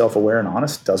be self-aware and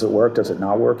honest. Does it work? Does it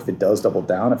not work? If it does, double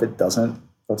down. If it doesn't,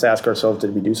 let's ask ourselves,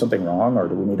 did we do something wrong, or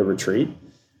do we need to retreat?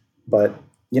 But,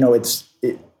 you know,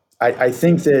 I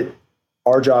think that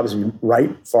our job is to be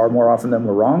right far more often than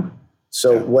we're wrong.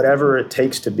 So whatever it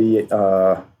takes to be,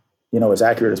 you know, as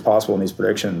accurate as possible in these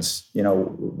predictions, you know,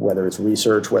 whether it's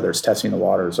research, whether it's testing the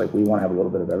waters, like we want to have a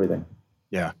little bit of everything.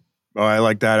 Yeah. Well, I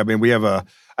like that. I mean,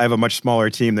 I have a much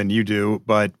smaller team than you do,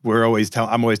 but I'm always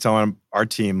telling our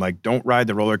team, like, don't ride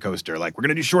the roller coaster. Like, we're going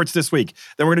to do shorts this week,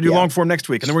 then we're going to do long form next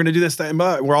week, and then we're going to do this,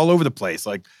 we're all over the place.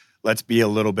 Like, let's be a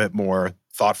little bit more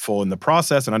thoughtful in the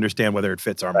process and understand whether it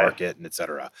fits our market and et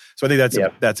cetera. So I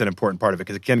think that's an important part of it,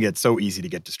 because it can get so easy to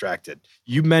get distracted.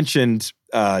 You mentioned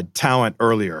talent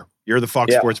earlier. You're the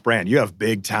Fox Sports brand. You have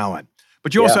big talent,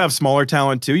 but you also have smaller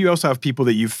talent too. You also have people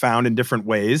that you've found in different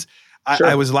ways.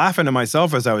 I was laughing to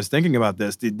myself as I was thinking about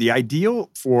this. The ideal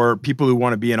for people who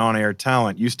want to be an on-air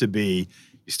talent used to be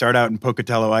you start out in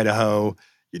Pocatello, Idaho.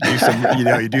 You do some,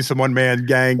 you do some one-man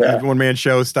gang, one-man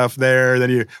show stuff there. Then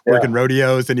you work in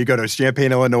rodeos. Then you go to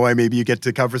Champaign, Illinois. Maybe you get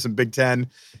to cover some Big Ten.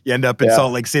 You end up in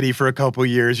Salt Lake City for a couple of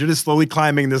years. You're just slowly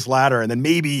climbing this ladder, and then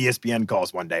maybe ESPN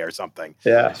calls one day or something.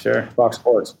 Yeah, sure. Fox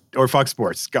Sports. Or Fox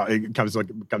Sports comes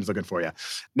looking for you.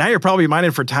 Now you're probably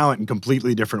mining for talent in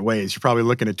completely different ways. You're probably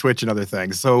looking at Twitch and other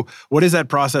things. So what is that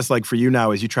process like for you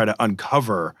now as you try to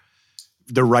uncover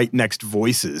the right next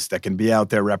voices that can be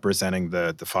out there representing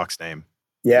the Fox name?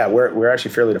 Yeah, we're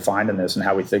actually fairly defined in this and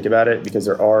how we think about it, because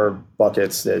there are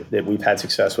buckets that we've had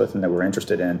success with and that we're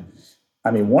interested in. I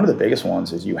mean, one of the biggest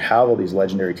ones is you have all these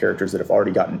legendary characters that have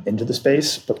already gotten into the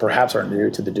space, but perhaps aren't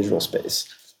new to the digital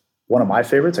space. One of my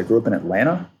favorites, I grew up in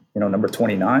Atlanta, number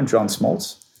 29, John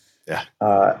Smoltz. Yeah.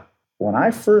 When I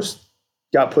first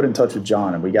got put in touch with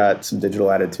John and we got some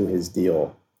digital added to his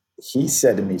deal, he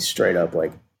said to me straight up,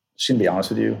 like, just gonna be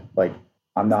honest with you, like,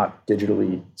 I'm not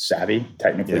digitally savvy,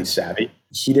 technically savvy.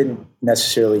 He didn't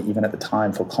necessarily, even at the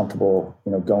time, feel comfortable,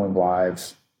 going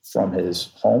live from his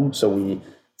home. So we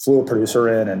flew a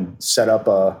producer in and set up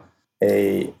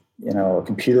a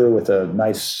computer with a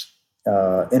nice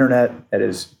internet at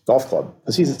his golf club,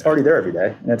 because he's already there every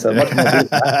day, and it's a much more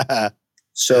beautiful.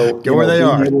 So go where they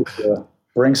are. Able to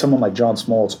bring someone like John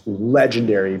Smoltz,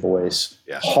 legendary voice,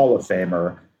 Hall of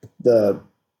Famer, the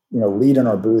lead in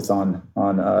our booth on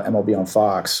MLB on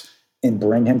Fox, and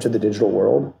bring him to the digital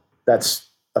world. That's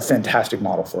a fantastic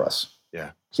model for us.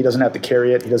 Yeah, he doesn't have to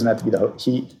carry it. He doesn't have to be the host.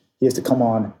 He has to come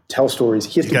on, tell stories.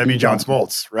 He has to be John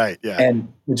Smoltz, right? Yeah,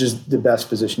 and which is the best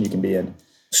position you can be in.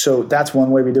 So that's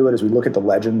one way we do it, is we look at the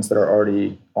legends that are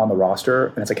already on the roster,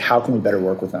 and it's like, how can we better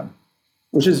work with them?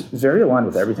 Which is very aligned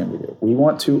with everything we do. We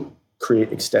want to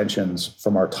create extensions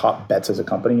from our top bets as a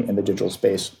company in the digital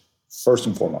space, first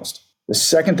and foremost. The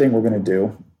second thing we're going to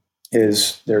do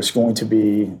is there's going to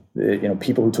be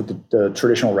people who took the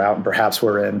traditional route and perhaps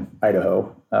were in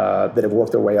Idaho that have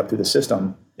worked their way up through the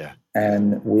system. Yeah.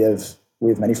 And we have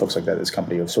many folks like that at this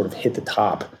company who have sort of hit the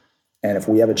top. And if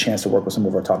we have a chance to work with some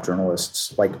of our top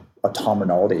journalists, like a Tom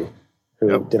Rinaldi,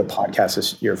 who did a podcast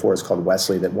this year for us called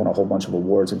Wesley, that won a whole bunch of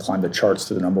awards and climbed the charts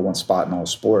to the #1 spot in all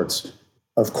sports,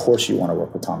 of course you want to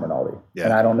work with Tom Rinaldi. Yeah.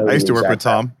 And I don't know. I used to work with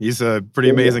Tom. He's a pretty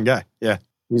amazing guy. Yeah.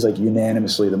 He's like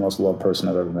unanimously the most loved person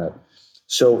I've ever met.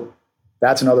 So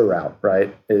that's another route,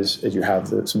 right? Is you have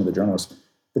some of the journalists.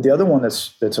 But the other one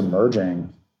that's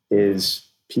emerging is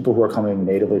people who are coming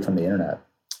natively from the internet.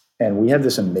 And we have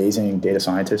this amazing data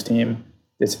scientist team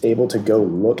that's able to go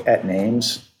look at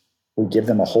names. We give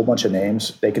them a whole bunch of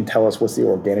names. They can tell us what's the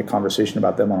organic conversation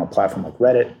about them on a platform like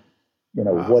Reddit.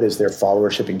 What does their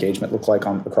followership engagement look like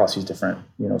across these different,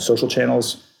 social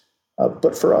channels.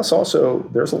 But for us also,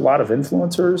 there's a lot of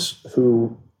influencers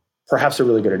who perhaps are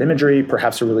really good at imagery,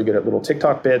 perhaps are really good at little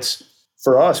TikTok bits.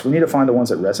 For us, we need to find the ones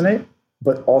that resonate,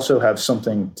 but also have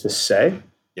something to say.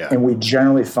 Yeah. And we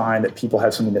generally find that people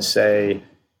have something to say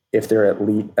if they're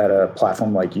elite at a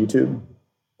platform like YouTube,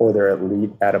 or they're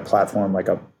elite at a platform like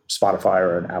a Spotify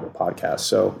or an Apple podcast.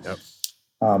 So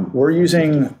we're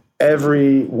using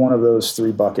every one of those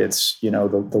three buckets,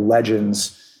 the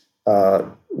legends,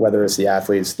 whether it's the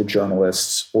athletes, the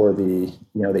journalists, or the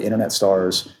internet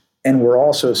stars. And we're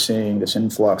also seeing this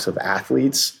influx of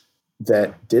athletes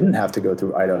that didn't have to go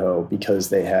through Idaho because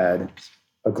they had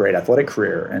a great athletic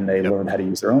career and they learned how to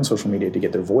use their own social media to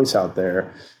get their voice out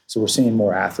there. So we're seeing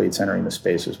more athletes entering the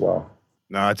space as well.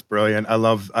 No, it's brilliant. I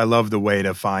love the way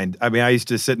to find. I mean, I used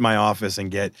to sit in my office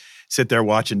and sit there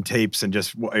watching tapes and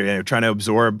just trying to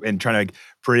absorb and trying to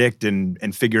predict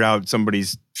and figure out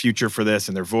somebody's future for this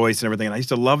and their voice and everything. And I used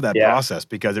to love that process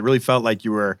because it really felt like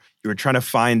you were trying to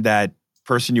find that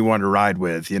person you wanted to ride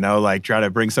with, like try to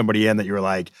bring somebody in that you were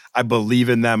like, I believe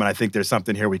in them and I think there's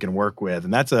something here we can work with.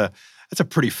 And that's a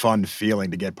pretty fun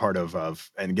feeling to get part of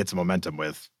and get some momentum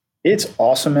with. It's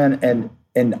awesome, man.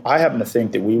 And I happen to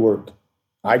think that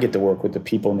I get to work with the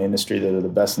people in the industry that are the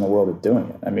best in the world at doing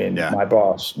it. I mean, my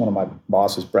boss, one of my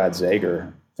bosses, Brad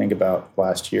Zager, think about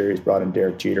last year, he's brought in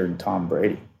Derek Jeter and Tom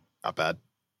Brady. Not bad.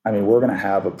 I mean, we're going to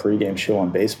have a pregame show on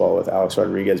baseball with Alex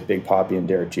Rodriguez, Big Papi, and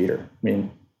Derek Jeter. I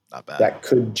mean, not bad. That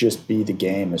could just be the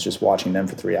game. It's just watching them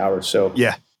for 3 hours. So,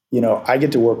 yeah. I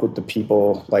get to work with the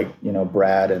people like,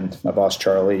 Brad and my boss,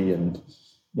 Charlie, and,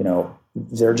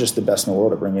 they're just the best in the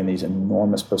world at bringing in these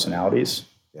enormous personalities.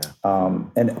 Yeah.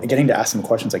 And getting to ask them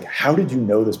questions like, how did you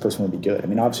know this person would be good? I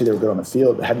mean, obviously they were good on the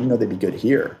field, but how do you know they'd be good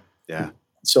here? Yeah.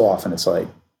 So often it's like,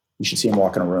 you should see them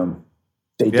walk in a room.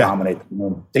 They dominate the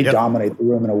room. They dominate the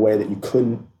room in a way that you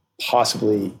couldn't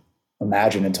possibly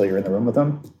imagine until you're in the room with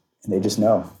them. And they just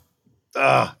know.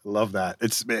 I love that.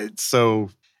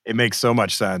 It makes so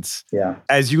much sense. Yeah.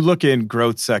 As you look in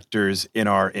growth sectors in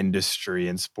our industry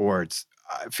in sports,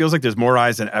 it feels like there's more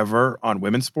eyes than ever on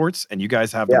women's sports, and you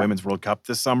guys have the Women's World Cup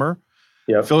this summer.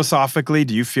 Yep. Philosophically,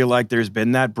 do you feel like there's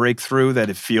been that breakthrough that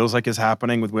it feels like is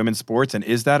happening with women's sports? And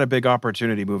is that a big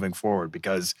opportunity moving forward?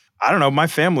 Because, I don't know, my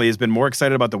family has been more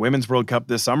excited about the Women's World Cup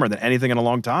this summer than anything in a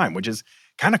long time, which is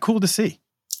kind of cool to see.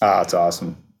 It's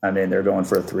awesome. I mean, they're going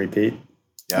for a three-peat.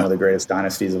 One of the greatest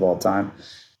dynasties of all time.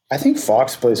 I think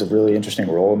Fox plays a really interesting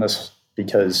role in this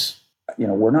because,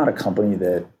 we're not a company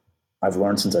that I've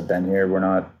learned since I've been here.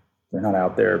 They're not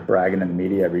out there bragging in the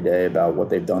media every day about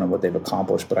what they've done and what they've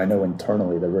accomplished. But I know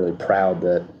internally they're really proud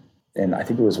that, and I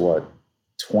think it was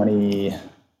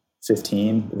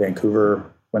 2015, the Vancouver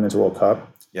Women's World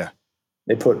Cup. Yeah.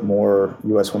 They put more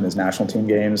U.S. women's national team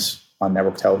games on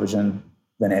network television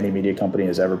than any media company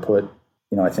has ever put.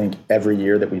 I think every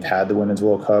year that we've had the Women's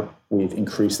World Cup, we've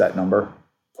increased that number,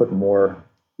 put more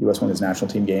U.S. women's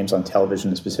national team games on television,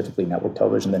 and specifically network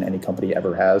television, than any company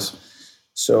ever has.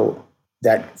 So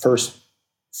that first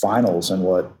finals in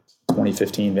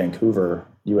 2015 Vancouver,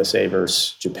 USA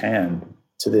versus Japan,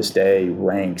 to this day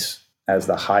ranks as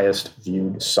the highest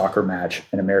viewed soccer match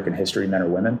in American history, men or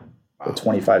women, with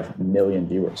 25 million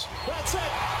viewers. That's it.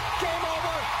 Game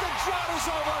over. The drought is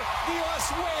over. The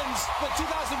U.S. wins the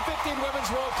 2015 Women's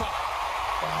World Cup.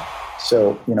 Wow.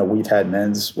 So, we've had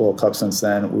men's World Cup since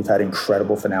then. We've had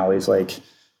incredible finales like,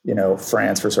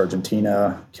 France versus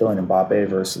Argentina, Kylian Mbappe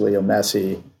versus Leo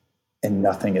Messi, and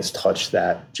nothing has touched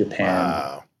that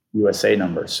Japan USA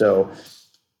number. So,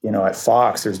 at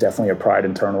Fox, there's definitely a pride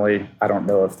internally. I don't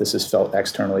know if this is felt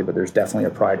externally, but there's definitely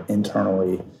a pride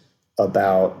internally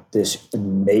about this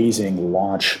amazing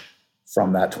launch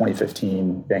from that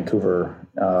 2015 Vancouver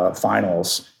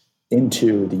finals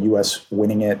into the U.S.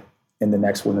 winning it in the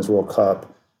next Women's World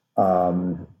Cup.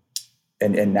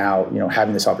 And now,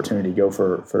 having this opportunity to go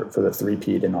for the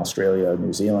three-peat in Australia,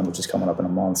 New Zealand, which is coming up in a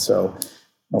month. So,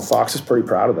 Fox is pretty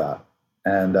proud of that.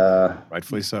 And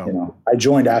rightfully so. I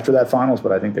joined after that finals,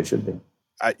 but I think they should be.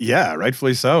 Yeah,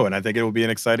 rightfully so. And I think it will be an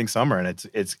exciting summer. And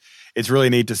it's really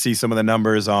neat to see some of the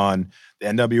numbers on the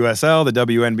NWSL, the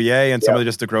WNBA, and some of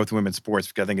just the growth in women's sports,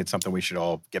 because I think it's something we should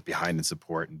all get behind and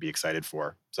support and be excited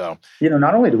for. So,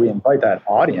 not only do we invite that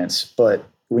audience, but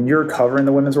when you're covering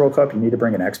the Women's World Cup, you need to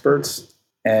bring in experts.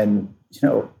 And,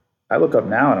 I look up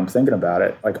now and I'm thinking about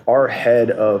it, like our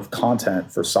head of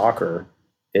content for soccer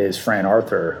is Fran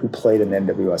Arthur, who played in the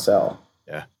NWSL.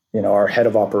 Yeah. Our head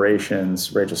of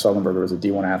operations, Rachel Sullenberger, was a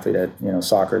D1 athlete at,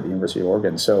 soccer at the University of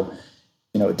Oregon. So,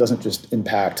 it doesn't just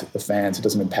impact the fans. It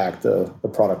doesn't impact the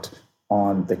product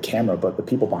on the camera, but the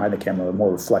people behind the camera are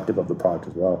more reflective of the product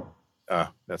as well. Oh,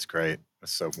 that's great.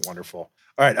 That's so wonderful.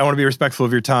 All right. I want to be respectful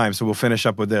of your time, so we'll finish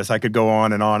up with this. I could go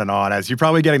on and on and on. As you're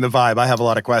probably getting the vibe, I have a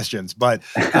lot of questions, but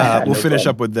we'll finish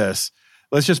up with this.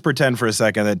 Let's just pretend for a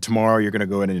second that tomorrow you're going to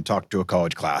go in and talk to a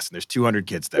college class, and there's 200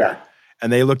 kids there. Yeah.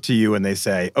 And they look to you and they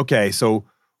say, okay, so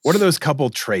what are those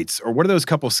couple traits, or what are those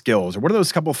couple skills, or what are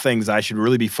those couple things I should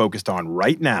really be focused on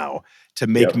right now to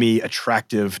make me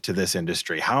attractive to this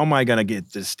industry? How am I going to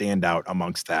get to stand out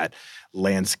amongst that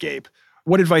landscape?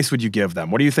 What advice would you give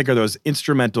them? What do you think are those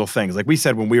instrumental things? Like we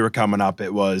said when we were coming up,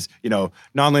 it was,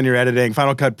 nonlinear editing,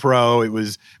 Final Cut Pro, it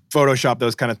was Photoshop,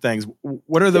 those kind of things.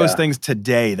 What are those things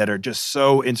today that are just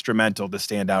so instrumental to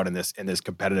stand out in this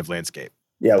competitive landscape?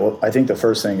 Yeah, well, I think the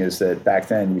first thing is that back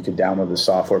then you could download the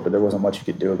software, but there wasn't much you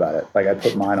could do about it. Like I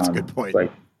put mine on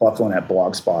like Buckland at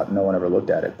Blogspot, and no one ever looked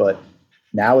at it. But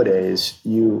nowadays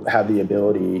you have the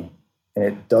ability, and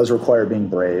it does require being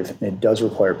brave, and it does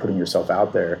require putting yourself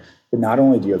out there. But not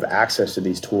only do you have access to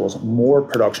these tools, more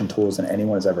production tools than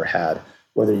anyone has ever had,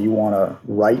 whether you want to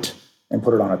write and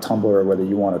put it on a Tumblr, whether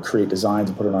you want to create designs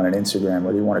and put it on an Instagram,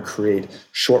 whether you want to create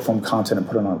short form content and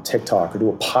put it on TikTok, or do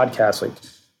a podcast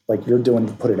like you're doing, you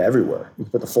can put it everywhere. You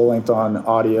can put the full length on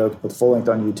audio, you can put the full length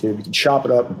on YouTube, you can chop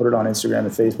it up and put it on Instagram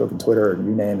and Facebook and Twitter and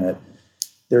you name it.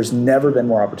 There's never been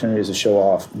more opportunities to show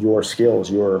off your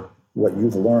skills, what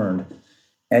you've learned,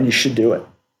 and you should do it.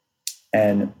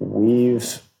 And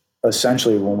we've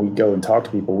essentially, when we go and talk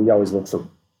to people, we always look for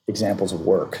examples of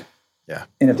work. Yeah.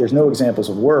 And if there's no examples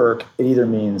of work, it either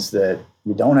means that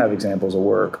you don't have examples of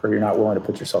work or you're not willing to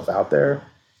put yourself out there.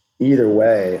 Either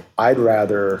way, I'd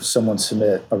rather someone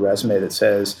submit a resume that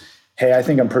says, hey, I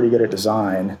think I'm pretty good at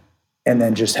design, and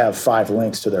then just have 5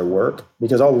 links to their work,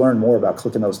 because I'll learn more about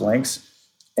clicking those links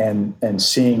and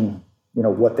seeing,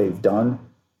 what they've done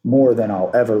more than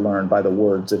I'll ever learn by the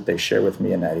words that they share with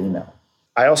me in that email.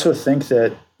 I also think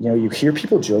that, you hear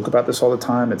people joke about this all the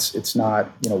time. It's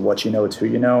not, what you know, it's who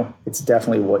you know. It's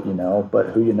definitely what you know, but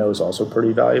who you know is also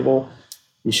pretty valuable.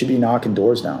 You should be knocking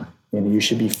doors down. You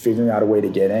should be figuring out a way to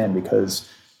get in, because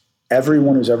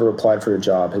everyone who's ever applied for a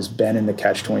job has been in the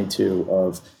catch-22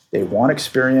 of they want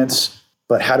experience,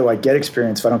 but how do I get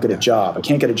experience if I don't get a job? I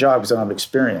can't get a job because I don't have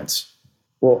experience.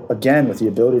 Well, again, with the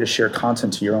ability to share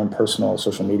content to your own personal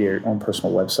social media, your own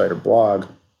personal website or blog,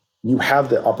 you have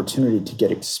the opportunity to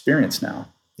get experience now.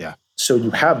 Yeah. So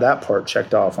you have that part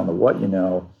checked off on the what you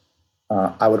know.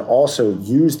 I would also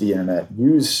use the internet,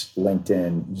 use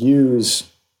LinkedIn, use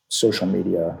social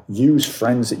media, use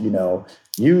friends that you know,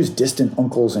 use distant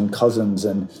uncles and cousins,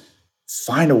 and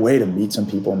find a way to meet some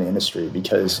people in the industry.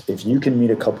 Because if you can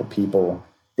meet a couple people,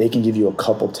 they can give you a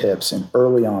couple tips, and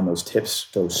early on those tips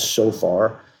go so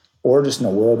far. Or just in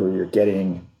a world where you're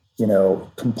getting,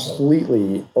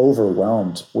 completely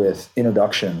overwhelmed with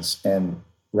introductions and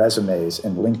resumes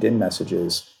and LinkedIn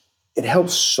messages, it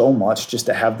helps so much just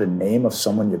to have the name of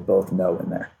someone you both know in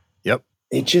there. Yep.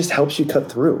 It just helps you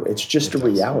cut through. It's just a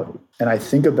reality. And I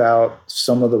think about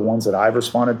some of the ones that I've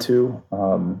responded to,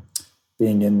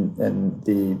 being in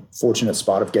the fortunate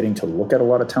spot of getting to look at a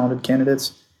lot of talented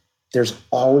candidates. there's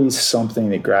always something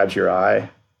that grabs your eye.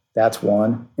 That's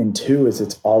one. And two is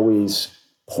it's always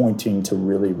pointing to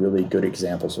really, really good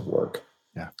examples of work.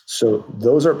 Yeah. So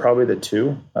those are probably the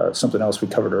two. Something else we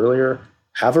covered earlier,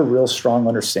 have a real strong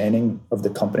understanding of the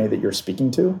company that you're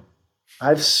speaking to.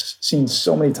 I've seen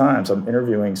so many times I'm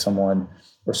interviewing someone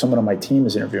or someone on my team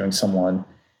is interviewing someone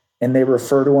and they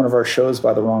refer to one of our shows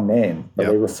by the wrong name, or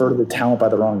they refer to the talent by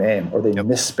the wrong name, or they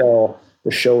misspell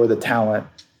the show or the talent,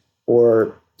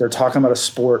 or they're talking about a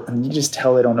sport and you just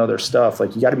tell they don't know their stuff.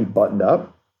 Like, you got to be buttoned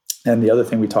up. And the other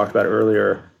thing we talked about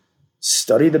earlier,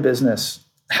 study the business,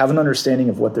 have an understanding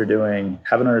of what they're doing,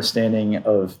 have an understanding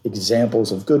of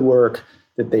examples of good work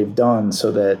that they've done,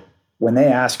 so that when they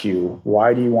ask you,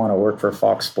 why do you want to work for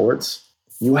Fox Sports?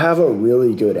 You have a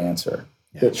really good answer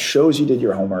that shows you did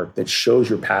your homework, that shows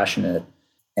you're passionate.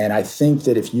 And I think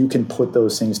that if you can put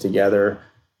those things together,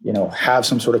 have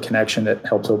some sort of connection that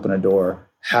helps open a door,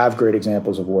 have great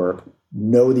examples of work,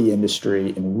 know the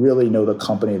industry, and really know the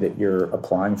company that you're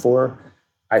applying for,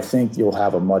 I think you'll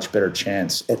have a much better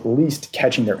chance at least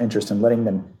catching their interest and letting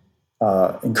them,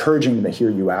 encouraging them to hear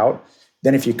you out,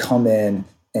 than if you come in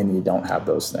and you don't have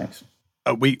those things.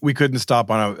 We couldn't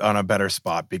stop on a better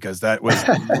spot, because that was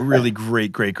really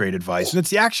great advice. And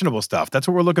it's the actionable stuff. That's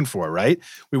what we're looking for, right?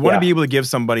 We want to be able to give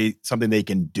somebody something they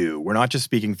can do. We're not just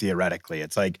speaking theoretically.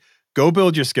 It's like, go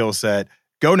build your skill set,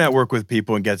 go network with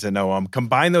people and get to know them.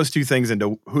 Combine those two things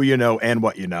into who you know and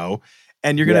what you know,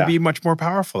 and you're going to be much more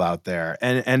powerful out there.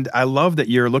 And I love that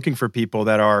you're looking for people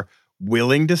that are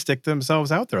willing to stick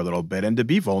themselves out there a little bit and to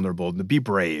be vulnerable and to be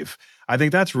brave. I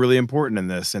think that's really important in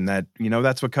this, and that,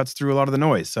 that's what cuts through a lot of the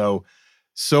noise.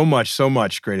 So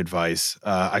much great advice.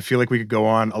 I feel like we could go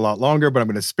on a lot longer, but I'm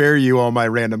going to spare you all my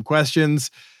random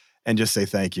questions and just say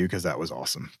thank you, because that was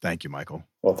awesome. Thank you, Michael.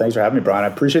 Well, thanks for having me, Brian. I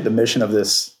appreciate the mission of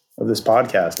this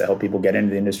podcast to help people get into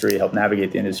the industry, help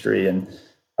navigate the industry. And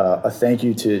a thank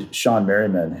you to Sean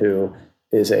Merriman, who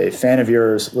is a fan of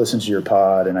yours, listens to your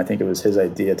pod, and I think it was his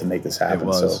idea to make this happen. It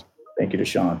was. So thank you to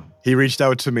Sean. He reached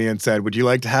out to me and said, would you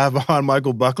like to have on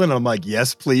Michael Buckland? And I'm like,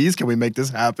 yes, please. Can we make this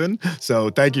happen?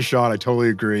 So thank you, Sean. I totally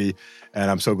agree. And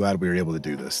I'm so glad we were able to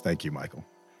do this. Thank you, Michael.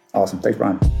 Awesome. Thanks,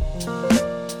 Brian.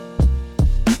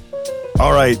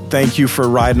 All right. Thank you for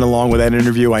riding along with that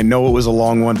interview. I know it was a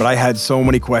long one, but I had so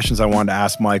many questions I wanted to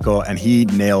ask Michael, and he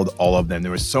nailed all of them.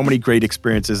 There were so many great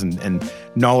experiences and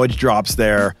knowledge drops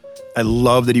there. I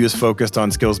love that he was focused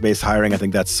on skills-based hiring. I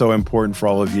think that's so important for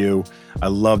all of you. I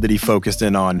love that he focused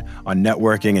in on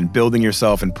networking and building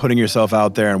yourself and putting yourself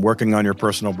out there and working on your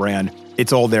personal brand.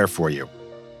 It's all there for you.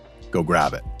 Go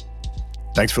grab it.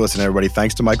 Thanks for listening, everybody.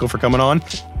 Thanks to Michael for coming on.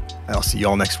 I'll see you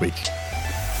all next week.